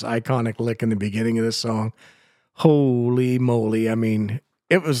remember this iconic lick in the beginning of this song, holy moly. I mean,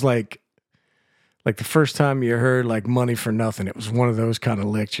 it was like the first time you heard like Money for Nothing. It was one of those kind of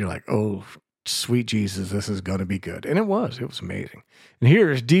licks. You're like, oh, sweet Jesus, this is going to be good. And it was amazing. And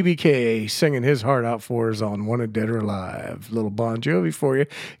here's DBK singing his heart out for us on Wanted, Dead or Alive. Little Bon Jovi for you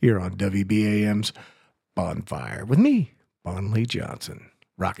here on WBAM's Bonfire with me, Bon Lee Johnson.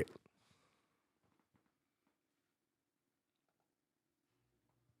 Rock it.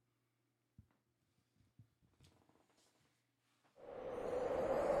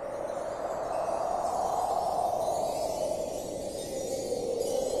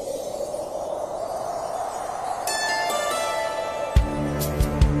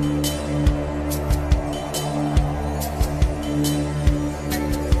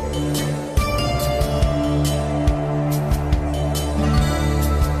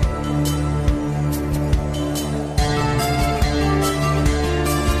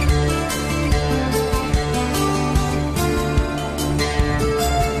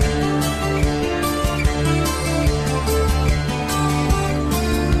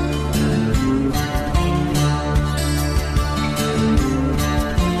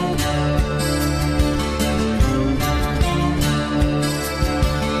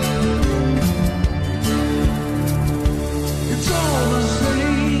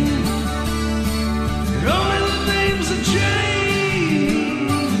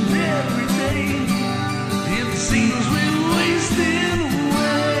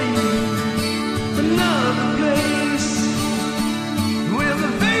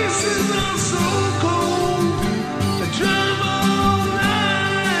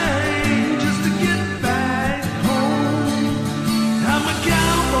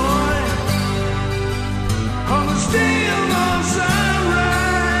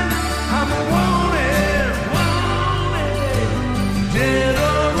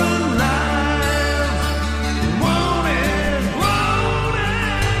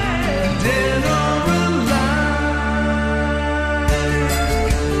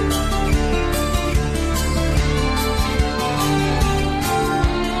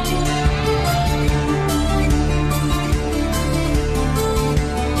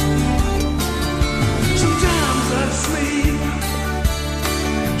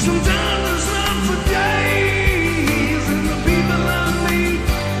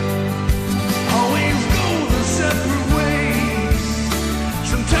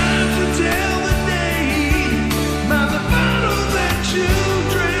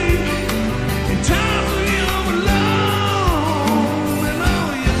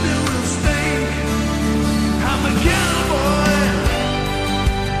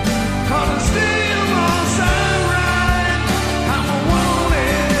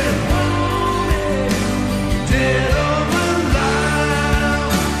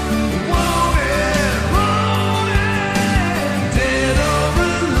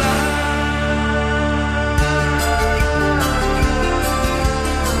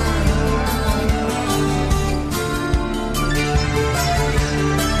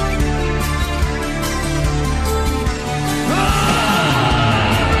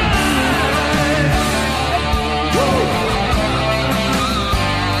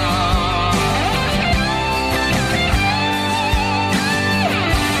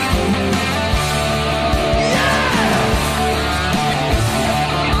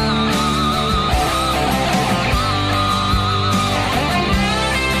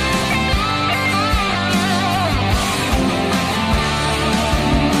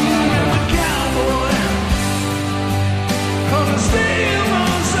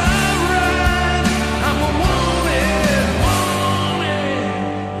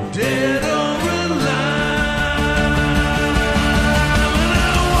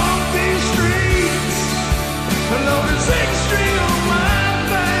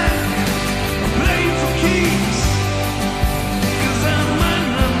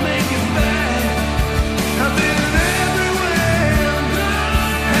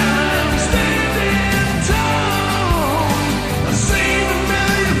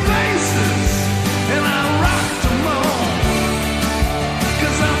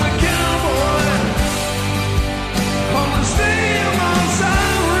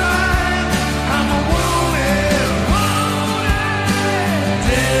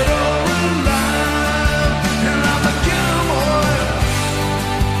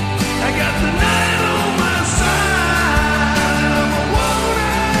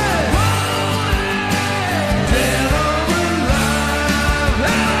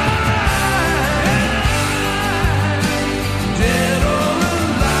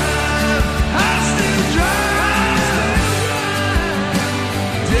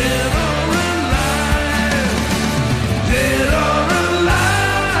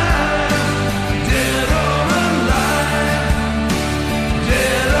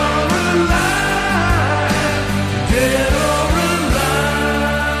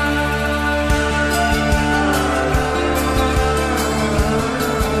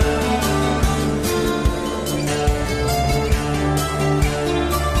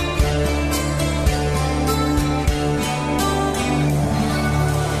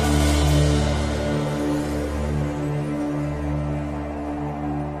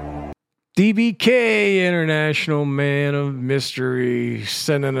 Stevie K, International Man of Mystery,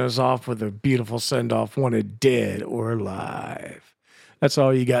 sending us off with a beautiful send-off, wanted dead or alive. That's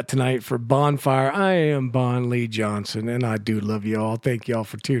all you got tonight for Bonfire. I am Bon Lee Johnson, and I do love you all. Thank you all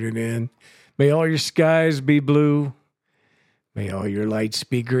for tuning in. May all your skies be blue. May all your lights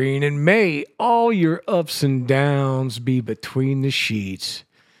be green, and may all your ups and downs be between the sheets.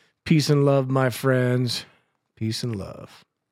 Peace and love, my friends. Peace and love.